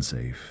a gun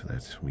safe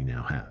that we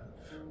now have.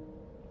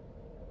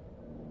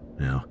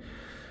 Now,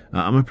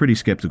 I'm a pretty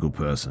skeptical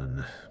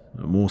person,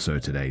 more so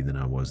today than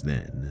I was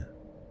then.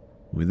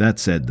 With that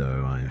said,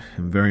 though, I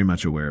am very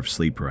much aware of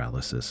sleep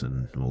paralysis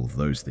and all of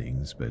those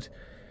things, but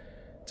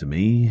to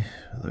me,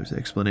 those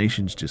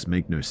explanations just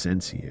make no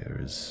sense here,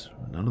 as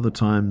none of the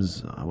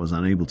times I was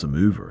unable to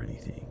move or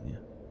anything.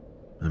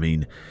 I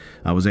mean,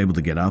 I was able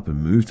to get up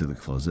and move to the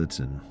closet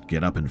and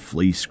get up and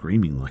flee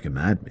screaming like a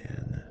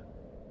madman.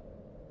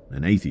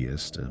 An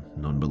atheist, a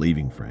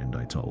non-believing friend,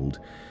 I told,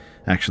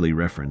 actually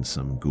referenced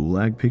some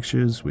gulag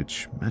pictures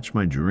which matched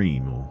my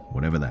dream, or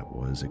whatever that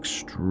was,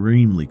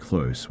 extremely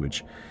close,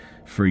 which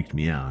freaked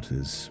me out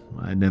as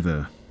I'd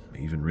never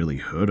even really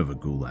heard of a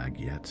gulag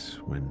yet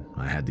when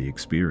I had the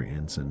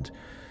experience, and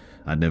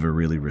I'd never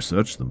really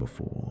researched them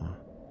before.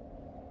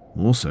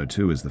 More so,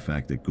 too, is the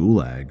fact that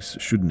gulags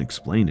shouldn't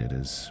explain it,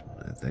 as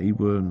they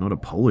were not a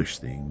Polish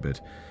thing,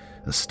 but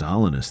a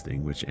Stalinist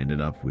thing which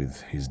ended up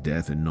with his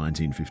death in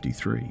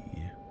 1953.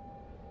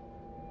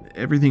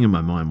 Everything in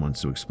my mind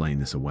wants to explain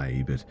this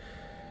away, but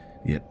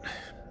yet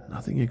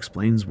nothing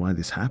explains why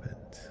this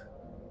happened.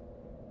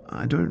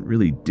 I don't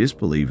really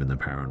disbelieve in the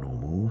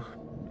paranormal.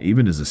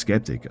 Even as a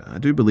skeptic, I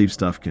do believe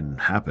stuff can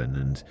happen,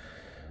 and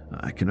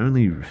I can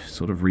only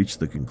sort of reach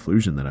the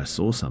conclusion that I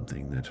saw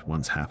something that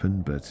once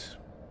happened, but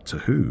to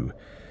who,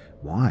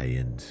 why,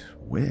 and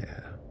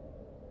where?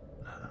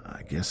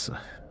 I guess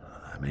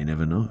I may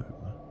never know.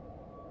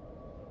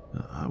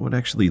 I would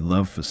actually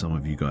love for some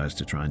of you guys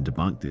to try and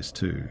debunk this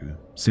too,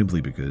 simply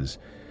because,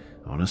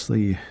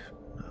 honestly,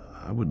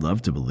 I would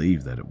love to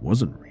believe that it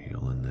wasn't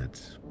real and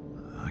that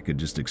I could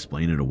just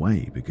explain it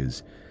away,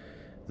 because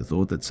the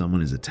thought that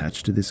someone is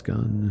attached to this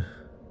gun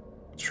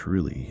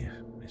truly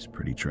is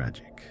pretty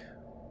tragic.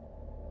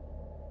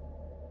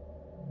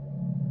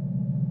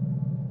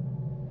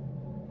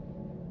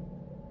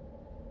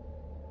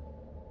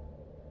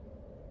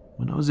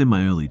 When I was in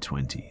my early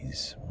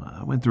 20s,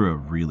 I went through a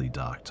really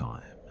dark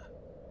time.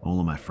 All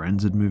of my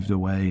friends had moved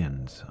away,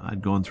 and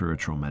I'd gone through a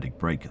traumatic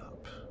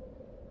breakup.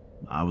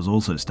 I was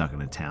also stuck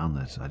in a town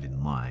that I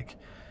didn't like.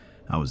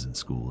 I was in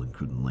school and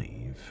couldn't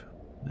leave,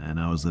 and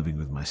I was living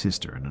with my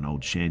sister in an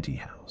old shanty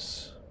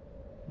house.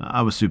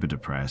 I was super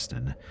depressed,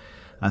 and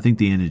I think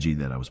the energy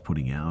that I was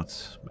putting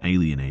out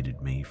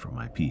alienated me from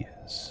my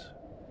peers.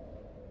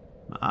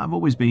 I've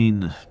always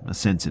been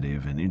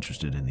sensitive and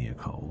interested in the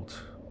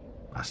occult.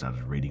 I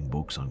started reading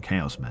books on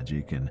chaos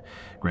magic and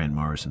Grant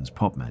Morrison's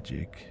pop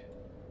magic.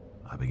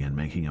 I began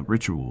making up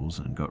rituals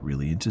and got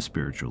really into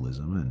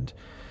spiritualism, and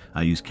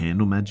I used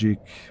candle magic,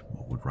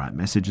 would write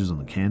messages on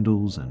the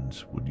candles,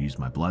 and would use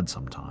my blood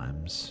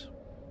sometimes.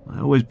 I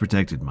always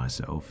protected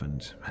myself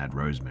and had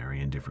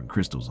rosemary and different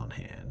crystals on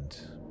hand.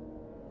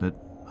 But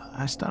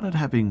I started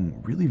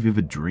having really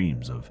vivid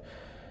dreams of,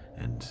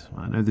 and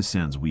I know this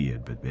sounds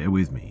weird, but bear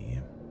with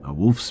me, a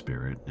wolf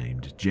spirit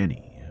named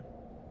Jenny.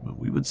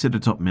 We would sit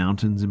atop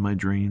mountains in my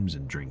dreams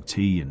and drink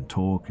tea and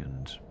talk,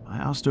 and I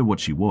asked her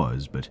what she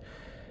was, but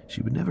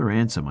she would never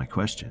answer my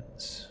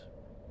questions.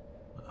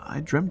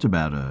 I dreamt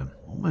about her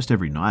almost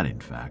every night, in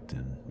fact,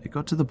 and it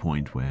got to the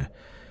point where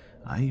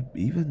I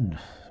even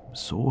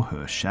saw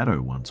her shadow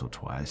once or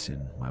twice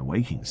in my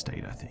waking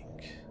state, I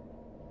think.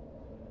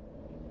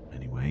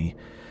 Anyway,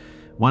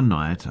 one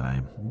night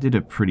I did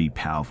a pretty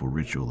powerful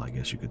ritual, I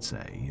guess you could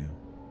say.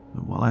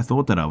 While I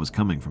thought that I was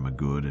coming from a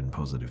good and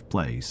positive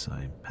place,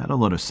 I had a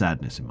lot of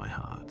sadness in my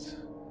heart.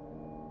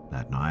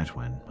 That night,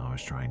 when I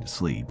was trying to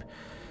sleep,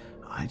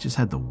 I just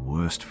had the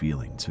worst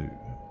feeling too.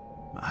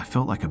 I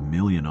felt like a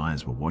million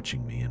eyes were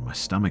watching me and my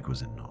stomach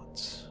was in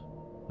knots.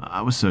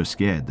 I was so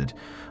scared that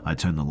I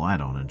turned the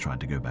light on and tried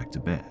to go back to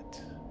bed.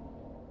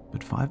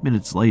 But 5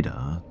 minutes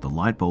later, the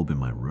light bulb in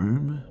my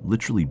room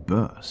literally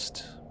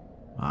burst.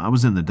 I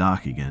was in the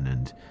dark again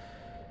and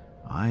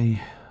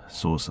I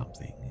saw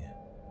something.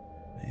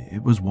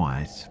 It was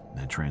white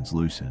and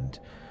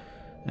translucent,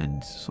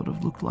 and sort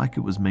of looked like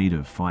it was made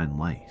of fine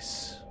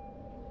lace.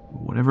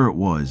 Whatever it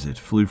was, it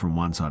flew from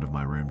one side of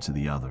my room to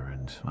the other,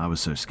 and I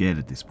was so scared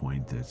at this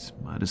point that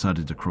I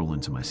decided to crawl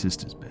into my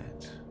sister's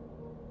bed.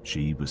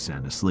 She was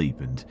sound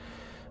asleep, and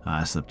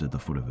I slept at the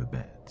foot of her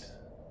bed.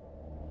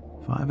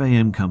 5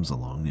 a.m. comes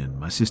along, and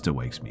my sister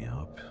wakes me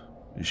up.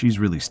 She's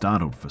really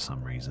startled for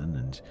some reason,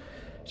 and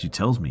she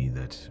tells me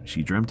that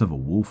she dreamt of a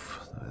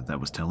wolf that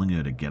was telling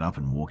her to get up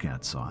and walk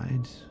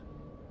outside.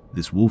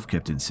 This wolf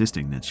kept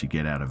insisting that she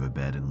get out of her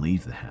bed and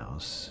leave the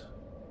house.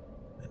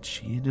 And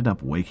she ended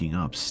up waking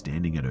up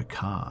standing at her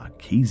car,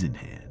 keys in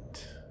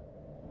hand.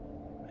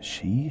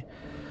 She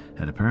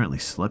had apparently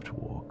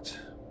sleptwalked,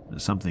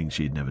 something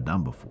she had never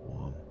done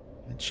before,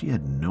 and she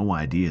had no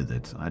idea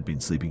that I'd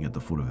been sleeping at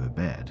the foot of her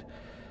bed,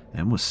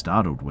 and was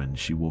startled when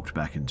she walked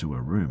back into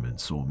her room and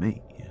saw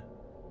me.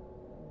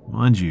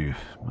 Mind you,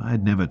 I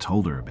had never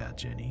told her about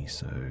Jenny,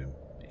 so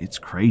it's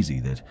crazy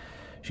that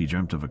she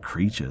dreamt of a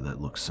creature that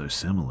looked so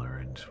similar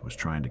and was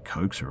trying to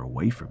coax her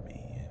away from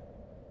me.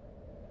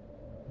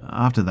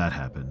 After that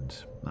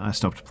happened, I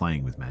stopped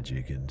playing with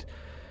magic, and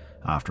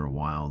after a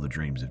while the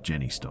dreams of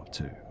Jenny stopped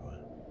too.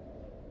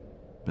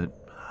 But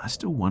I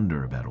still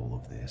wonder about all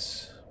of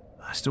this.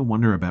 I still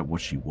wonder about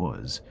what she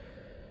was.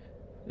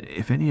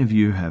 If any of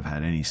you have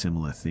had any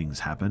similar things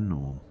happen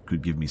or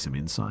could give me some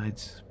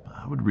insight,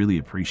 I would really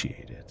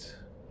appreciate it.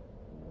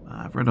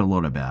 I've read a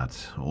lot about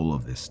all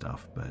of this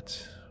stuff,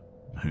 but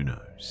who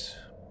knows?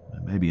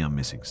 Maybe I'm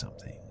missing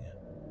something.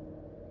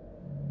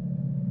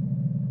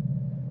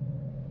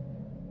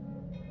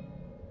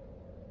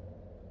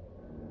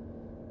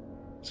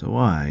 So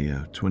I,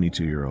 a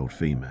 22-year-old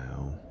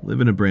female,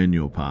 live in a brand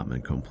new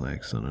apartment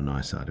complex on a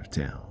nice side of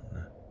town.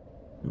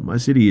 My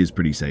city is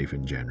pretty safe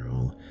in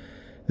general.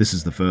 This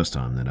is the first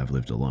time that I've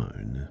lived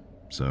alone.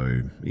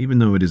 So, even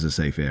though it is a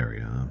safe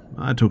area,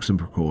 I took some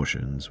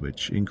precautions,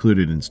 which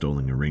included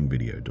installing a Ring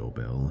video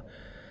doorbell.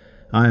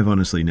 I have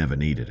honestly never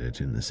needed it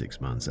in the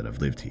 6 months that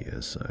I've lived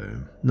here,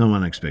 so no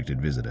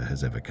unexpected visitor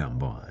has ever come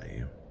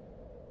by.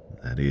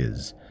 That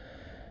is,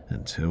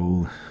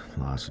 until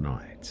last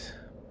night.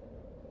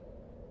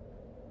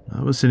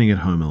 I was sitting at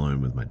home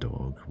alone with my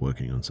dog,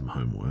 working on some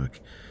homework.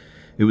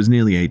 It was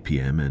nearly 8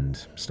 p.m. and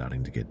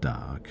starting to get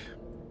dark.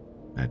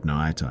 At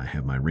night, I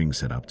have my Ring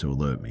set up to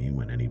alert me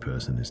when any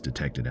person is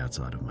detected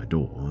outside of my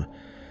door.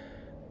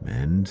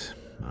 And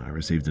I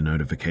received a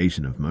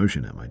notification of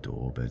motion at my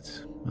door,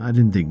 but I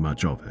didn't think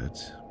much of it.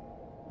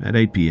 At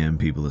 8 p.m.,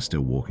 people are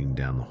still walking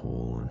down the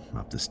hall and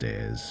up the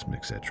stairs,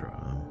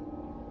 etc.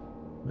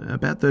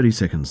 About 30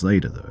 seconds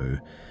later, though,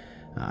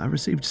 I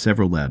received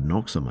several loud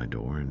knocks on my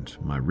door and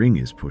my Ring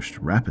is pushed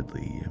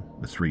rapidly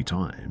 3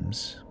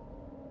 times.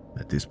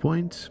 At this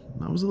point,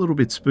 I was a little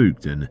bit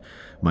spooked and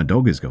my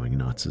dog is going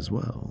nuts as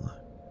well.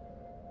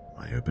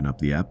 I open up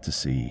the app to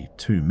see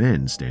 2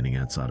 men standing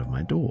outside of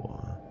my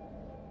door.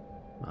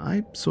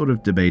 I sort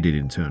of debated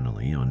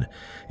internally on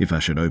if I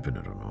should open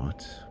it or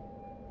not,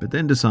 but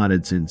then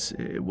decided since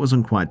it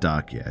wasn't quite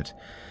dark yet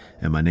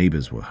and my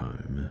neighbors were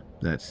home,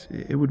 that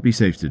it would be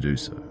safe to do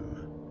so.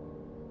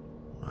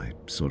 I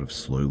sort of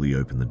slowly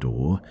open the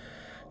door,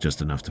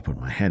 just enough to put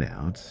my head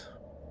out.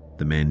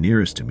 The man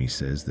nearest to me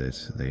says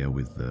that they are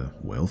with the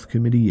Wealth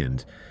Committee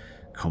and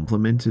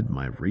complimented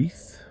my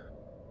wreath.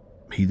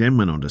 He then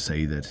went on to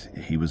say that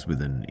he was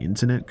with an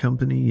internet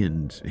company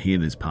and he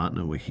and his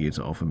partner were here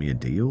to offer me a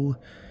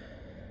deal.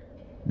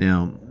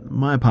 Now,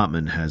 my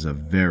apartment has a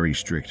very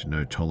strict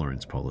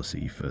no-tolerance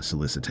policy for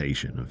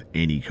solicitation of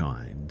any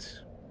kind.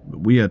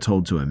 We are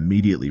told to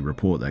immediately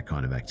report that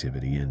kind of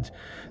activity, and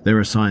there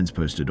are signs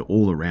posted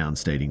all around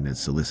stating that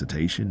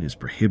solicitation is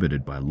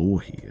prohibited by law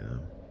here.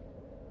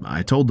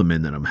 I told the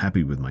men that I'm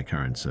happy with my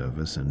current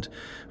service and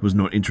was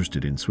not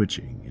interested in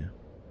switching.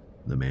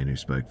 The man who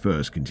spoke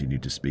first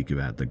continued to speak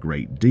about the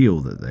great deal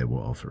that they were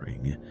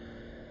offering.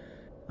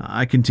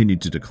 I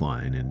continued to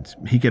decline, and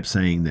he kept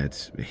saying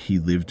that he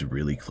lived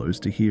really close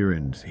to here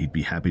and he'd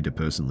be happy to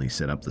personally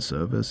set up the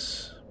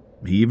service.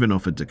 He even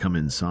offered to come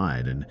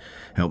inside and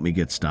help me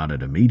get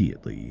started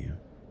immediately.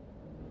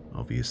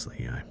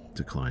 Obviously, I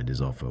declined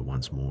his offer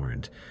once more,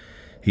 and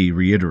he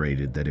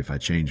reiterated that if I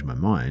changed my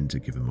mind to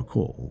give him a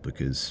call,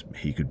 because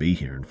he could be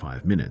here in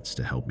 5 minutes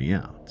to help me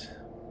out.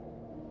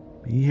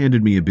 He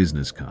handed me a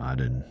business card,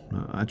 and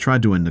I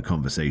tried to end the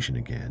conversation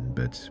again,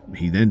 but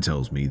he then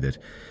tells me that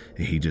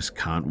he just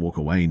can't walk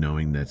away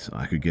knowing that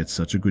I could get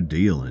such a good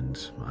deal, and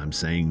I'm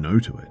saying no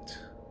to it.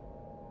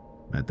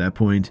 At that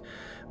point,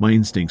 my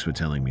instincts were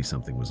telling me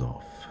something was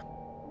off.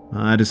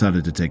 I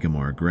decided to take a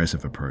more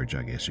aggressive approach,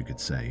 I guess you could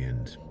say,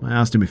 and I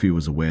asked him if he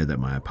was aware that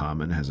my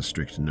apartment has a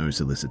strict no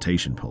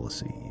solicitation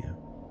policy.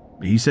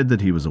 He said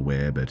that he was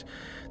aware, but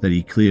that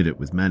he cleared it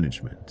with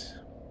management.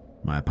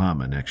 My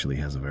apartment actually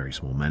has a very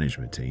small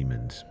management team,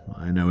 and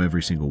I know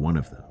every single one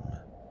of them.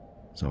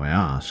 So I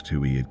asked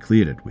who he had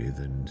cleared it with,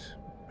 and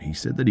he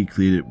said that he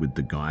cleared it with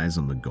the guys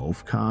on the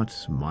golf cart,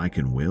 Mike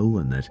and Will,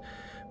 and that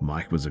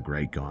Mike was a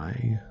great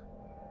guy.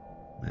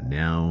 And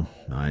now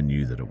I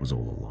knew that it was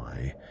all a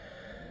lie.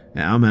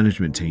 Our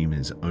management team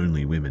is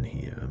only women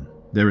here.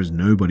 There is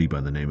nobody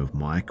by the name of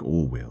Mike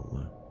or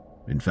Will.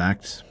 In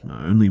fact,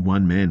 only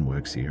one man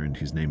works here and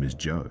his name is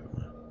Joe.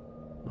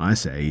 I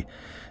say,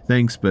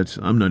 thanks, but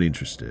I'm not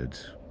interested.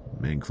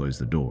 The man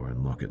closed the door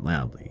and locked it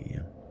loudly.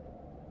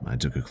 I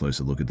took a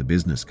closer look at the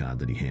business card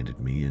that he handed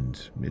me, and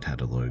it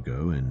had a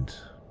logo and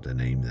the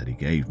name that he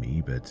gave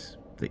me, but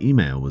the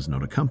email was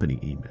not a company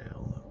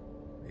email.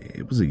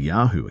 It was a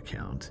Yahoo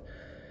account.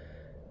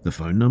 The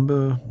phone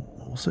number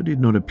also did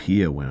not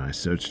appear when I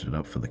searched it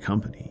up for the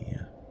company.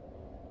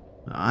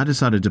 I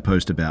decided to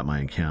post about my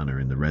encounter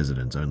in the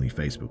residents-only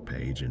Facebook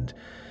page, and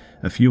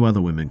a few other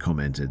women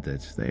commented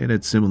that they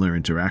had similar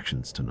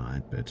interactions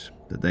tonight, but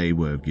that they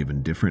were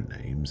given different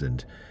names,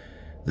 and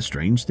the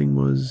strange thing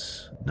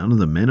was, none of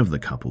the men of the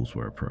couples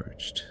were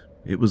approached.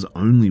 It was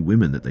only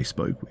women that they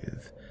spoke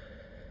with.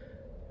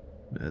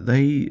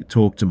 They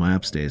talked to my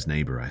upstairs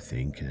neighbor, I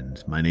think,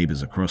 and my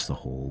neighbors across the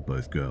hall,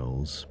 both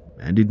girls,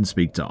 and didn't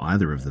speak to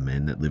either of the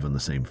men that live on the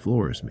same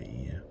floor as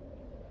me.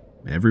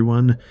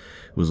 Everyone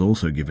was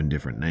also given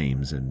different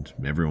names, and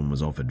everyone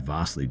was offered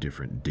vastly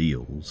different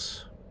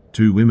deals.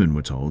 2 women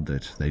were told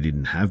that they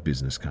didn't have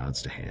business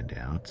cards to hand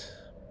out.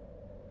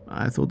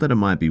 I thought that it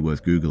might be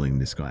worth Googling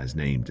this guy's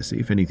name to see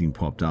if anything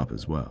popped up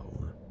as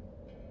well.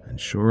 And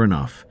sure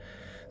enough,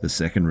 the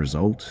second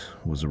result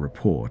was a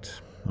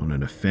report on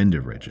an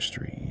offender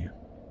registry.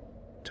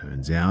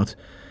 Turns out,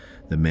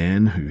 the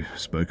man who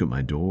spoke at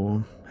my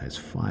door has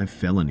 5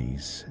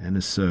 felonies and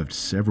has served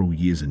several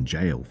years in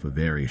jail for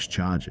various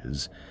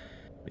charges,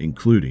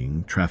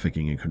 including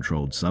trafficking a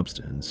controlled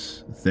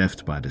substance,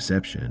 theft by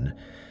deception,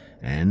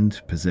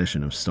 and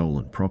possession of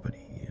stolen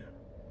property.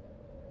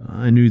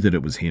 I knew that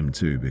it was him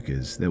too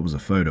because there was a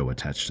photo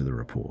attached to the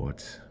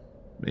report.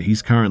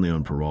 He's currently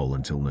on parole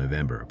until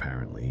November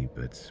apparently,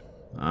 but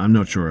I'm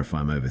not sure if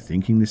I'm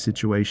overthinking this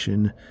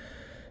situation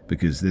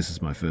because this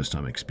is my first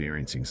time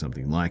experiencing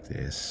something like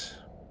this,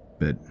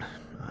 but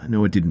I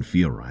know it didn't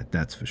feel right,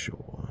 that's for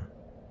sure.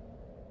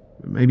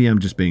 Maybe I'm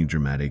just being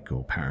dramatic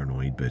or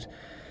paranoid, but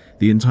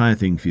the entire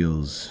thing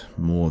feels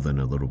more than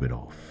a little bit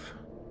off.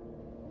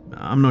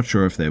 I'm not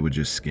sure if they were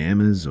just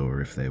scammers or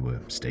if they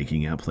were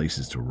staking out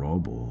places to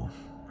rob or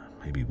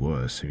maybe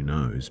worse, who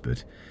knows,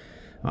 but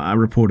I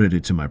reported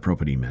it to my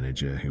property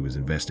manager who was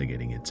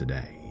investigating it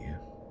today.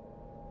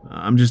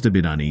 I'm just a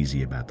bit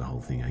uneasy about the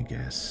whole thing, I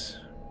guess.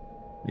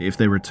 If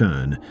they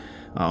return,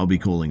 I'll be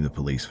calling the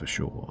police for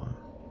sure.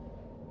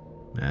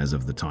 As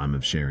of the time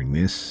of sharing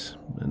this,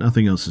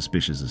 nothing else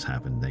suspicious has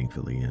happened,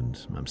 thankfully, and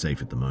I'm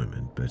safe at the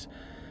moment, but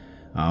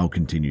I'll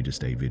continue to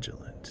stay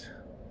vigilant.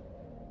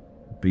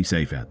 Be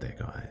safe out there,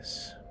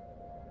 guys.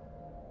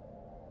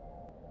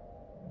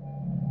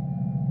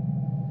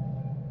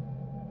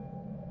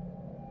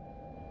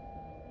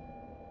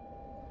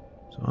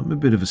 So I'm a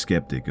bit of a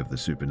skeptic of the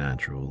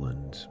supernatural,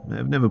 and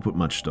I've never put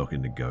much stock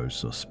into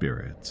ghosts or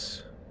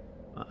spirits.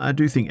 I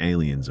do think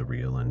aliens are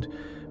real and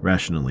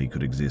rationally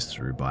could exist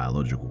through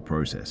biological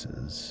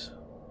processes.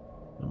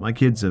 My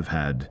kids have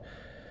had,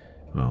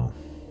 well,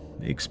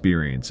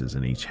 experiences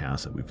in each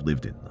house that we've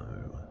lived in, though.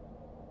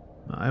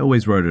 I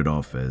always wrote it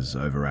off as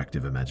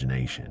overactive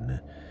imagination,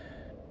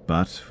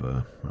 but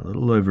for a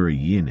little over a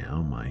year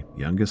now, my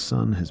youngest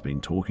son has been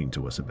talking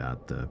to us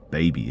about the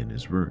baby in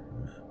his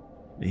room.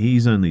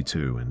 He's only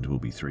 2 and will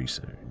be 3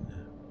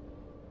 soon.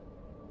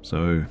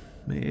 So,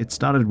 it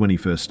started when he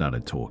first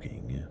started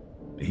talking.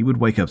 He would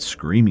wake up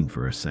screaming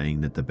for us,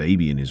 saying that the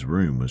baby in his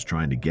room was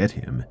trying to get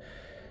him.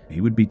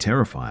 He would be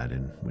terrified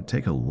and would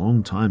take a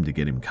long time to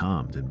get him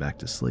calmed and back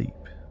to sleep.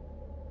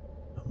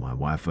 My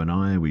wife and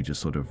I, we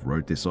just sort of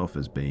wrote this off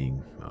as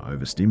being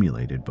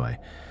overstimulated by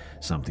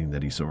something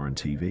that he saw on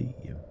TV.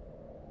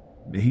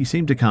 He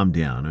seemed to calm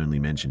down, only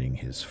mentioning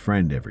his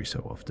friend every so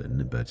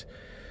often, but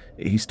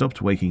he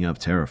stopped waking up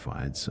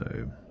terrified,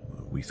 so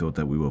we thought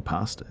that we were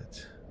past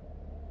it.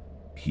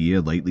 Here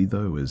lately,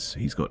 though, as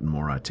he's gotten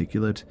more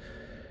articulate,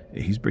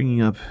 he's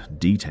bringing up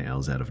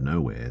details out of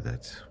nowhere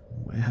that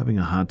we're having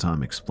a hard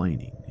time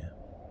explaining.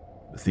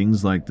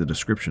 Things like the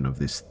description of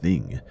this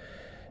thing,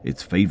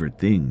 its favorite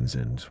things,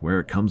 and where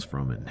it comes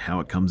from and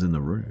how it comes in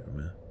the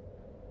room.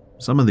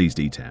 Some of these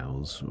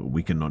details,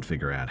 we cannot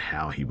figure out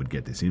how he would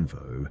get this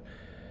info.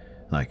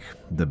 Like,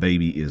 the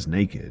baby is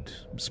naked,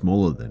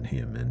 smaller than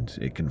him, and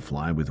it can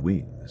fly with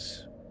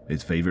wings.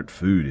 Its favorite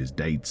food is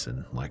dates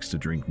and likes to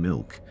drink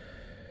milk.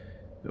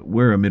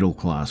 We're a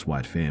middle-class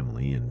white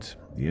family, and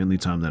the only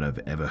time that I've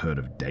ever heard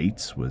of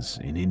dates was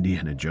in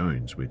Indiana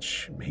Jones,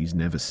 which he's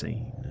never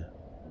seen.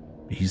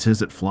 He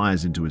says it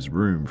flies into his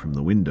room from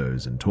the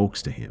windows and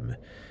talks to him.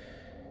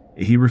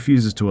 He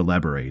refuses to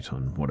elaborate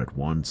on what it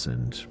wants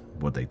and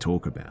what they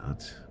talk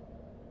about.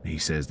 He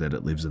says that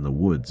it lives in the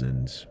woods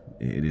and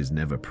it is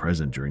never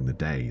present during the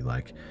day,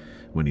 like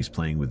when he's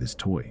playing with his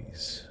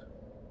toys.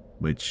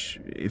 Which,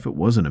 if it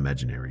was an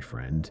imaginary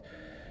friend,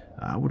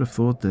 I would have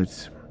thought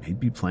that he'd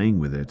be playing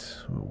with it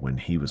when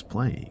he was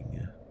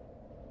playing.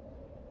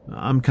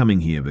 I'm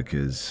coming here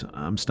because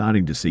I'm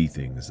starting to see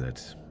things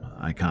that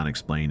I can't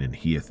explain and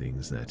hear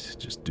things that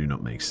just do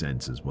not make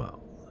sense as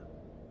well.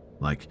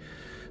 Like,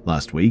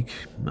 last week,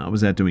 I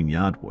was out doing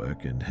yard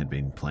work and had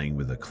been playing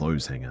with a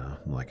clothes hanger,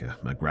 like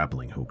a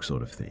grappling hook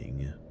sort of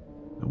thing.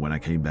 And when I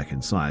came back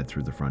inside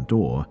through the front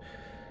door,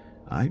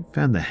 I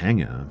found the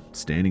hanger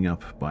standing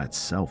up by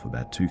itself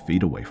about 2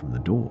 feet away from the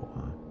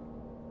door.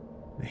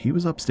 He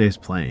was upstairs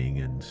playing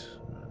and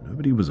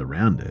nobody was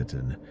around it,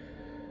 and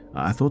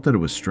I thought that it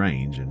was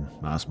strange and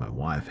asked my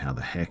wife how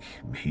the heck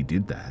he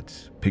did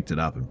that, picked it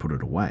up and put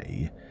it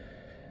away.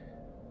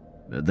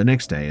 The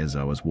next day, as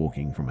I was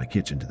walking from my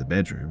kitchen to the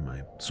bedroom,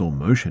 I saw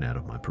motion out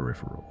of my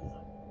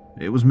peripheral.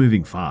 It was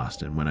moving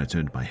fast, and when I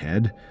turned my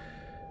head,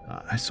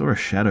 I saw a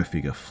shadow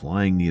figure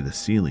flying near the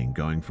ceiling,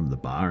 going from the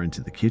bar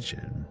into the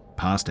kitchen,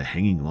 past a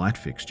hanging light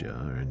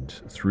fixture, and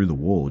through the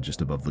wall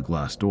just above the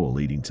glass door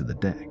leading to the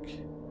deck.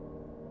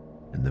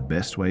 And the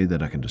best way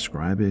that I can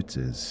describe it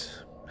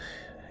is,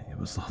 it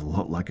was a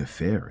lot like a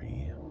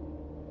fairy.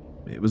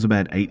 It was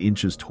about 8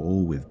 inches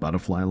tall with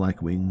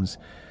butterfly-like wings.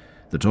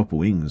 The top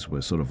wings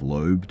were sort of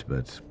lobed,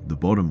 but the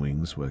bottom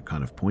wings were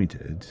kind of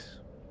pointed.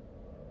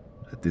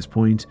 At this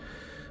point,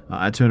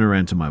 I turn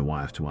around to my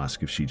wife to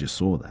ask if she just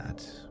saw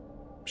that.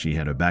 She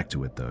had her back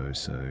to it though,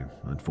 so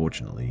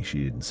unfortunately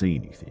she didn't see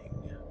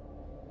anything.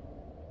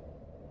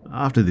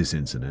 After this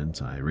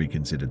incident, I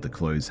reconsidered the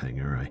clothes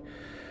hanger. I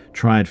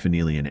tried for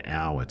nearly an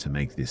hour to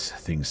make this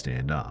thing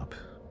stand up.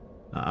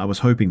 I was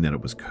hoping that it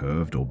was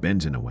curved or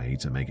bent in a way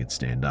to make it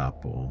stand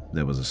up, or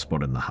there was a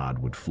spot in the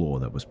hardwood floor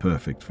that was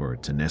perfect for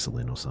it to nestle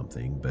in or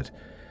something, but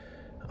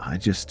I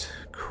just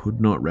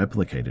could not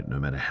replicate it no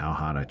matter how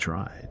hard I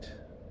tried.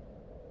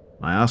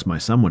 I asked my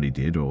son what he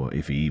did, or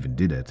if he even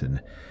did it,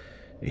 and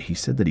he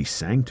said that he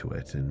sang to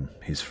it and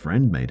his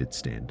friend made it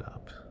stand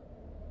up.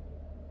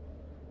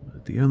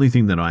 The only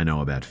thing that I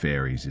know about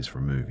fairies is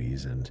from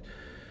movies, and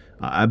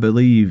I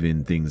believe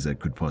in things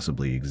that could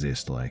possibly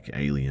exist, like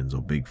aliens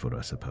or Bigfoot,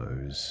 I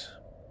suppose.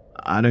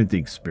 I don't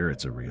think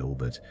spirits are real,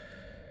 but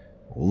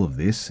all of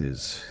this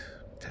is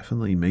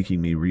definitely making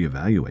me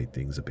reevaluate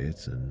things a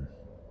bit, and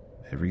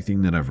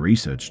everything that I've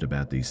researched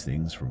about these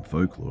things from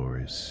folklore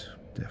is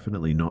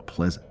definitely not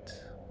pleasant.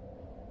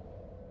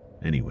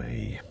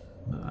 Anyway,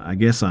 I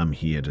guess I'm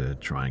here to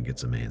try and get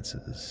some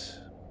answers,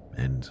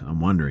 and I'm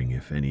wondering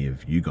if any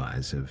of you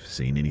guys have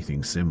seen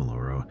anything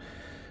similar or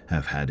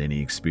have had any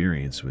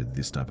experience with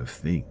this type of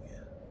thing.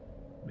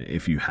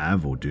 If you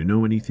have or do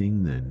know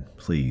anything, then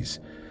please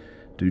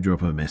do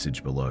drop a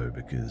message below,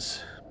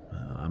 because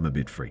I'm a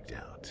bit freaked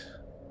out.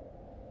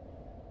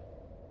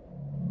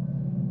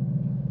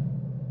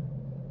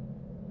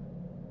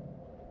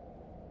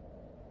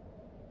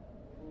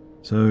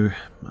 So,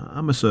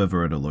 I'm a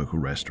server at a local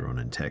restaurant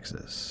in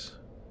Texas,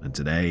 and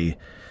today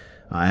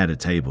I had a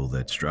table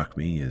that struck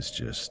me as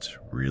just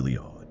really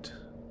odd.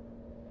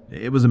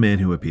 It was a man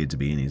who appeared to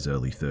be in his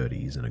early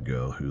 30s and a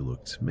girl who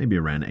looked maybe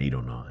around 8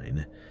 or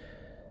 9.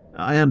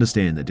 I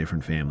understand that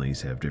different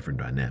families have different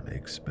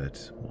dynamics,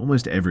 but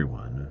almost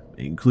everyone,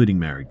 including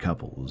married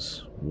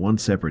couples,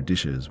 wants separate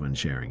dishes when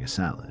sharing a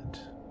salad.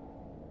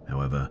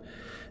 However,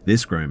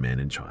 this grown man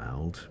and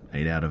child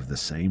ate out of the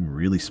same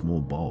really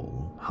small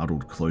bowl,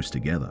 huddled close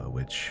together,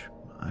 which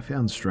I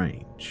found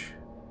strange.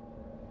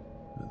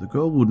 The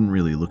girl wouldn't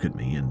really look at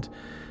me, and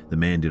the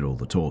man did all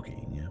the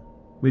talking,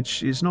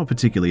 which is not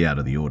particularly out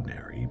of the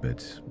ordinary,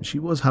 but she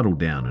was huddled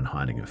down and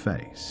hiding her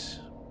face.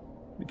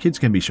 Kids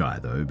can be shy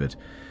though, but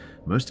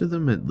most of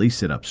them at least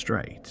sit up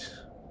straight.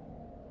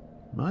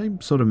 I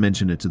sort of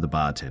mentioned it to the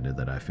bartender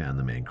that I found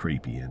the man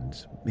creepy, and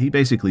he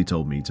basically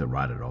told me to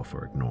write it off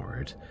or ignore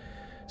it,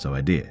 so I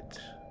did.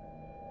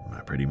 I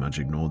pretty much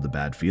ignored the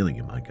bad feeling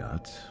in my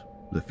gut,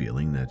 the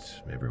feeling that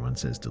everyone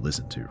says to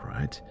listen to,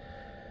 right?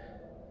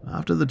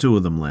 After the two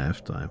of them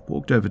left, I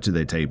walked over to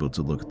their table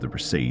to look at the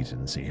receipt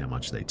and see how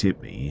much they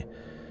tipped me.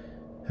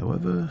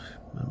 However,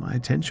 my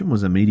attention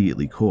was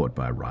immediately caught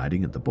by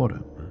writing at the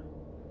bottom.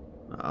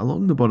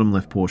 Along the bottom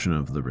left portion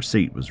of the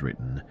receipt was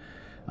written,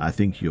 "I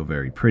think you're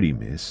very pretty,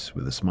 miss,"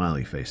 with a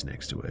smiley face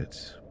next to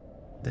it.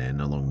 Then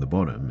along the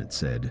bottom it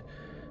said,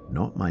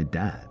 "Not my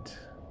dad."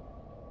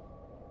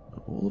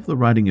 All of the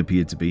writing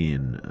appeared to be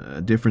in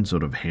a different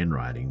sort of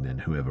handwriting than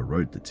whoever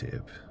wrote the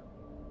tip.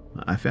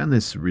 I found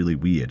this really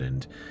weird,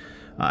 and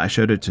I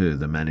showed it to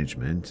the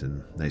management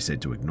and they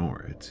said to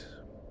ignore it.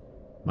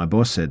 My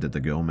boss said that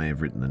the girl may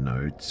have written the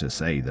note to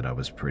say that I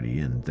was pretty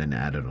and then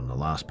added on the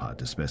last part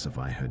to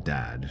specify her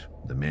dad,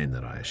 the man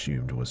that I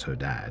assumed was her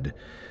dad,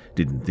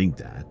 didn't think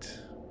that.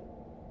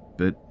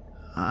 But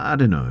I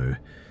don't know.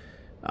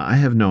 I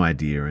have no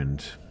idea,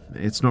 and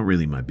it's not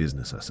really my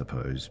business, I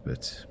suppose,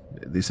 but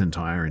this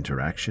entire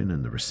interaction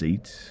and the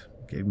receipt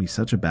gave me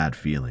such a bad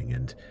feeling,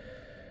 and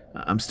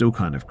I'm still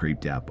kind of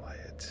creeped out by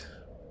it.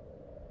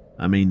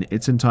 I mean,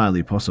 it's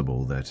entirely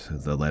possible that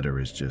the letter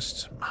is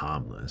just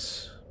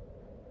harmless.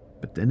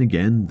 But then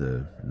again,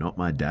 the "not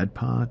my dad"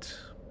 part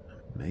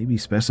may be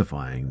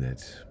specifying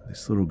that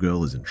this little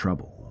girl is in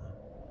trouble.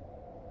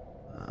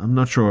 I'm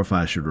not sure if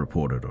I should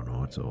report it or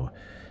not, or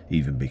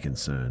even be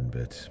concerned,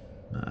 but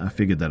I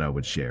figured that I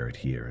would share it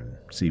here and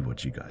see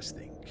what you guys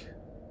think.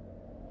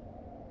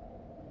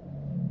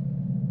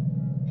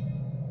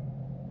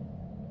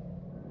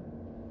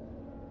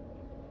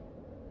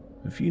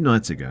 A few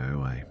nights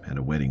ago, I had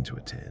a wedding to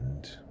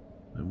attend,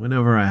 and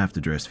whenever I have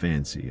to dress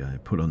fancy, I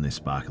put on this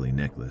sparkly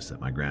necklace that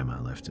my grandma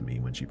left to me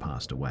when she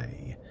passed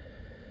away.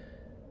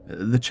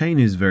 The chain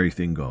is very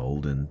thin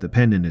gold, and the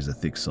pendant is a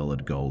thick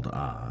solid gold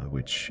R,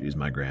 which is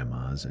my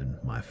grandma's and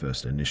my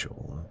first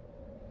initial.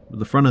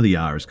 The front of the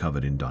R is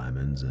covered in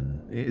diamonds,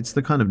 and it's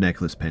the kind of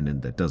necklace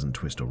pendant that doesn't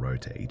twist or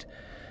rotate.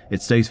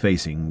 It stays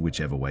facing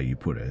whichever way you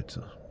put it,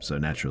 so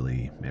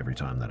naturally, every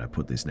time that I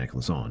put this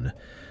necklace on,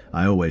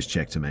 I always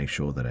check to make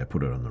sure that I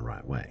put it on the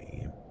right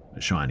way,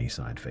 the shiny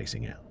side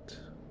facing out.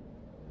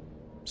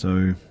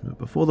 So,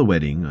 before the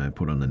wedding, I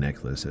put on the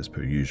necklace as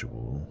per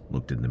usual,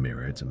 looked in the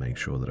mirror to make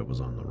sure that it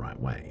was on the right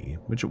way,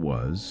 which it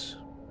was,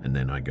 and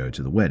then I go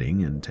to the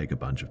wedding and take a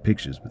bunch of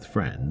pictures with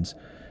friends.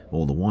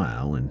 All the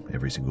while, in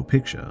every single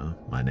picture,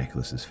 my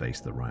necklace is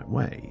faced the right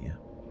way.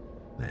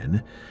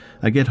 Then,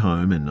 I get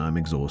home and I'm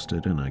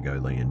exhausted and I go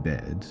lay in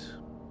bed.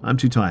 I'm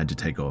too tired to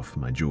take off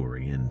my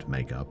jewelry and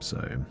makeup,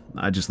 so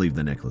I just leave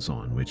the necklace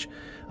on, which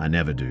I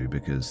never do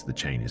because the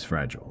chain is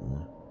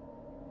fragile.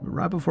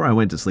 Right before I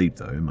went to sleep,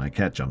 though, my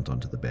cat jumped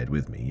onto the bed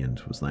with me and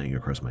was laying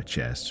across my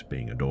chest,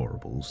 being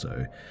adorable,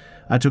 so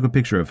I took a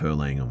picture of her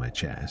laying on my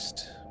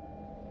chest.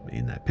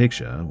 In that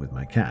picture, with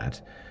my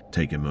cat,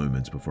 taken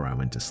moments before I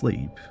went to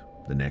sleep,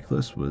 the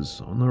necklace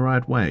was on the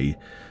right way,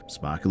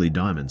 sparkly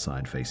diamond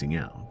side facing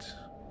out.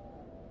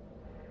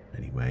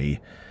 Anyway,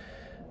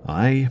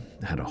 I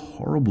had a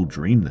horrible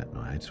dream that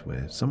night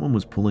where someone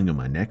was pulling on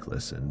my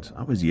necklace and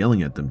I was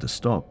yelling at them to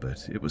stop,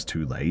 but it was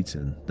too late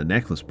and the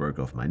necklace broke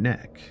off my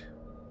neck.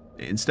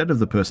 Instead of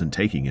the person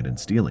taking it and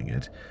stealing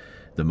it,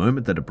 the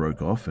moment that it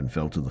broke off and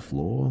fell to the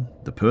floor,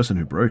 the person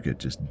who broke it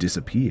just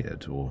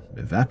disappeared or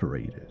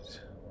evaporated.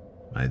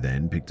 I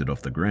then picked it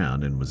off the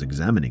ground and was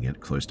examining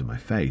it close to my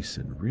face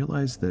and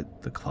realized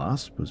that the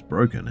clasp was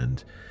broken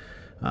and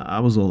I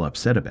was all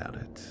upset about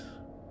it.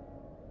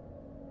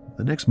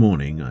 The next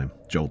morning, I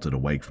jolted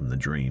awake from the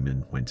dream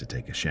and went to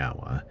take a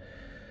shower.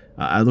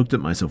 I looked at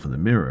myself in the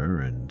mirror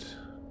and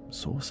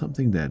saw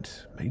something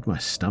that made my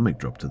stomach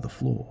drop to the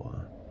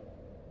floor.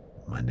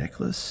 My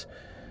necklace?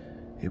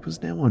 It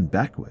was now on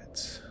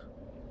backwards.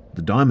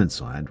 The diamond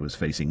side was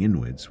facing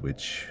inwards,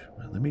 which,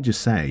 let me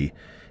just say,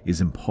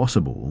 is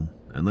impossible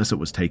unless it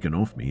was taken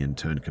off me and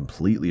turned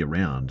completely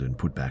around and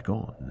put back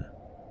on.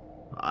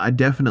 I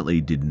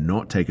definitely did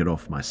not take it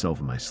off myself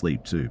in my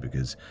sleep too,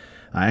 because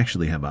I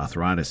actually have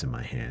arthritis in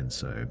my hand,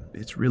 so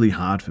it's really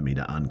hard for me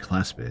to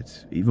unclasp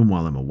it, even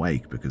while I'm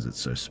awake because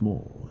it's so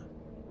small.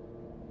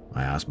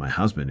 I asked my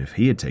husband if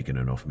he had taken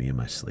it off me in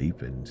my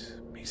sleep, and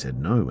he said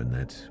no, and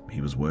that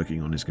he was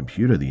working on his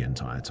computer the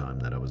entire time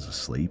that I was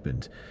asleep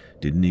and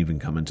didn't even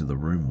come into the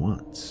room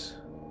once.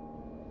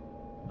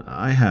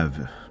 I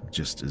have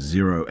just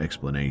zero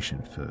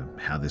explanation for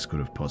how this could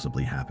have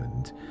possibly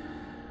happened.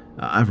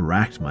 I've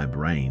racked my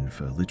brain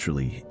for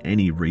literally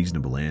any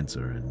reasonable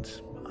answer, and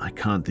I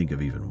can't think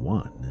of even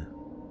one.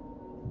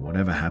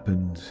 Whatever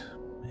happened,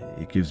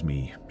 it gives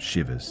me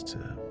shivers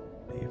to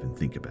even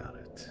think about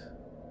it.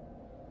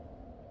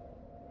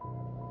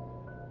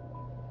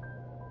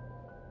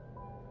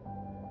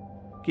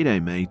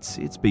 G'day mates,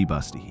 it's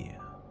B-Buster here.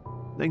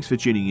 Thanks for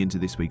tuning in to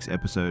this week's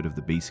episode of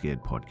the Be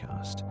Scared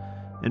podcast.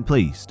 And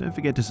please, don't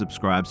forget to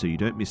subscribe so you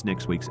don't miss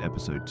next week's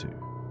episode too.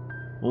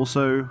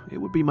 Also, it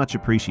would be much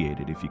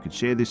appreciated if you could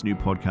share this new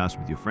podcast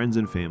with your friends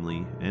and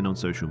family and on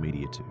social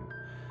media too.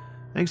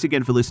 Thanks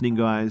again for listening,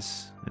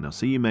 guys, and I'll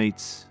see you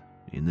mates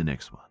in the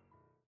next one.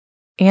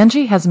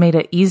 Angie has made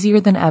it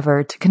easier than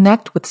ever to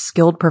connect with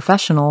skilled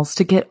professionals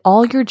to get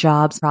all your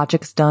jobs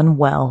projects done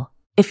well.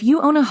 If you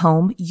own a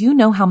home, you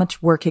know how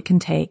much work it can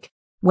take,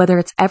 whether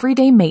it's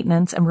everyday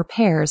maintenance and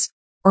repairs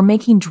or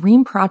making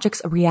dream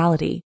projects a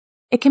reality.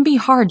 It can be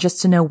hard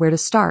just to know where to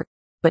start,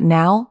 but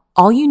now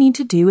all you need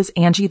to do is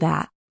Angie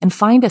that and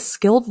find a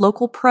skilled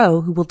local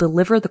pro who will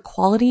deliver the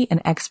quality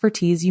and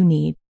expertise you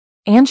need.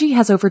 Angie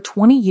has over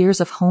 20 years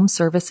of home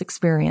service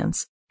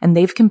experience, and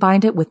they've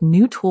combined it with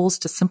new tools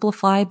to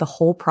simplify the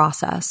whole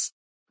process.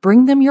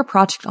 Bring them your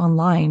project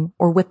online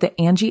or with the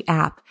Angie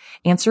app,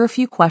 answer a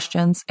few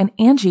questions, and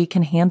Angie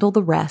can handle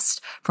the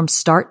rest from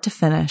start to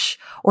finish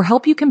or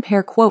help you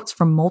compare quotes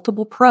from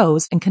multiple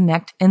pros and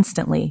connect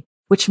instantly,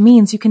 which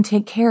means you can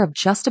take care of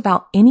just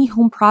about any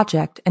home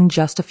project in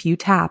just a few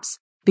taps.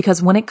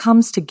 Because when it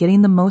comes to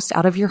getting the most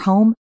out of your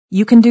home,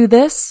 you can do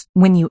this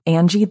when you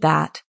Angie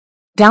that.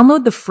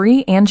 Download the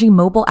free Angie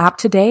mobile app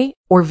today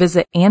or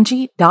visit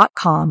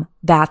Angie.com.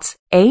 That's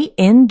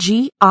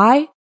ANGI.com.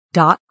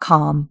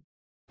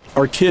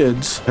 Our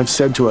kids have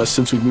said to us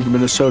since we moved to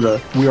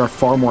Minnesota, we are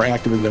far more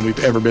active than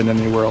we've ever been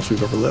anywhere else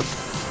we've ever lived.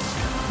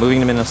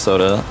 Moving to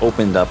Minnesota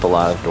opened up a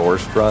lot of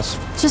doors for us.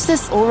 Just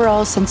this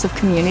overall sense of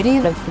community,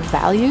 of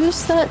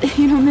values that,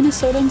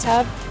 Minnesotans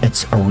have.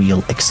 It's a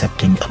real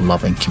accepting,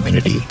 loving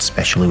community,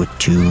 especially with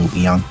 2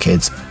 young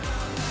kids.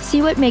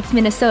 See what makes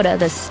Minnesota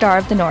the star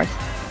of the North.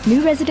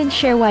 New residents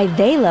share why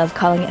they love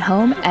calling it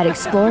home at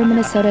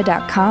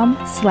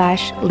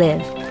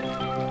exploreminnesota.com/live.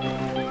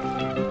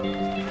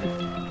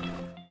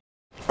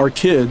 Our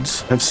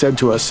kids have said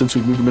to us since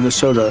we moved to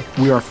Minnesota,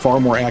 we are far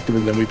more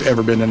active than we've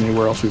ever been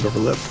anywhere else we've ever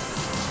lived.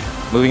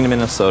 Moving to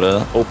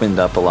Minnesota opened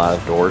up a lot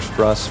of doors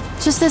for us.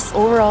 Just this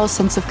overall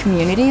sense of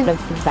community, of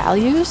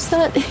values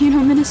that,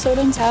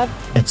 Minnesotans have.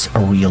 It's a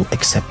real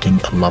accepting,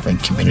 loving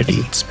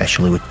community,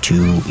 especially with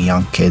 2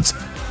 young kids.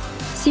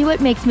 See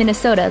what makes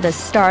Minnesota the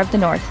star of the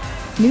North.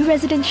 New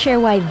residents share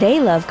why they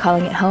love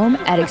calling it home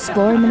at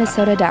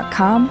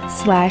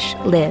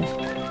exploreminnesota.com/live.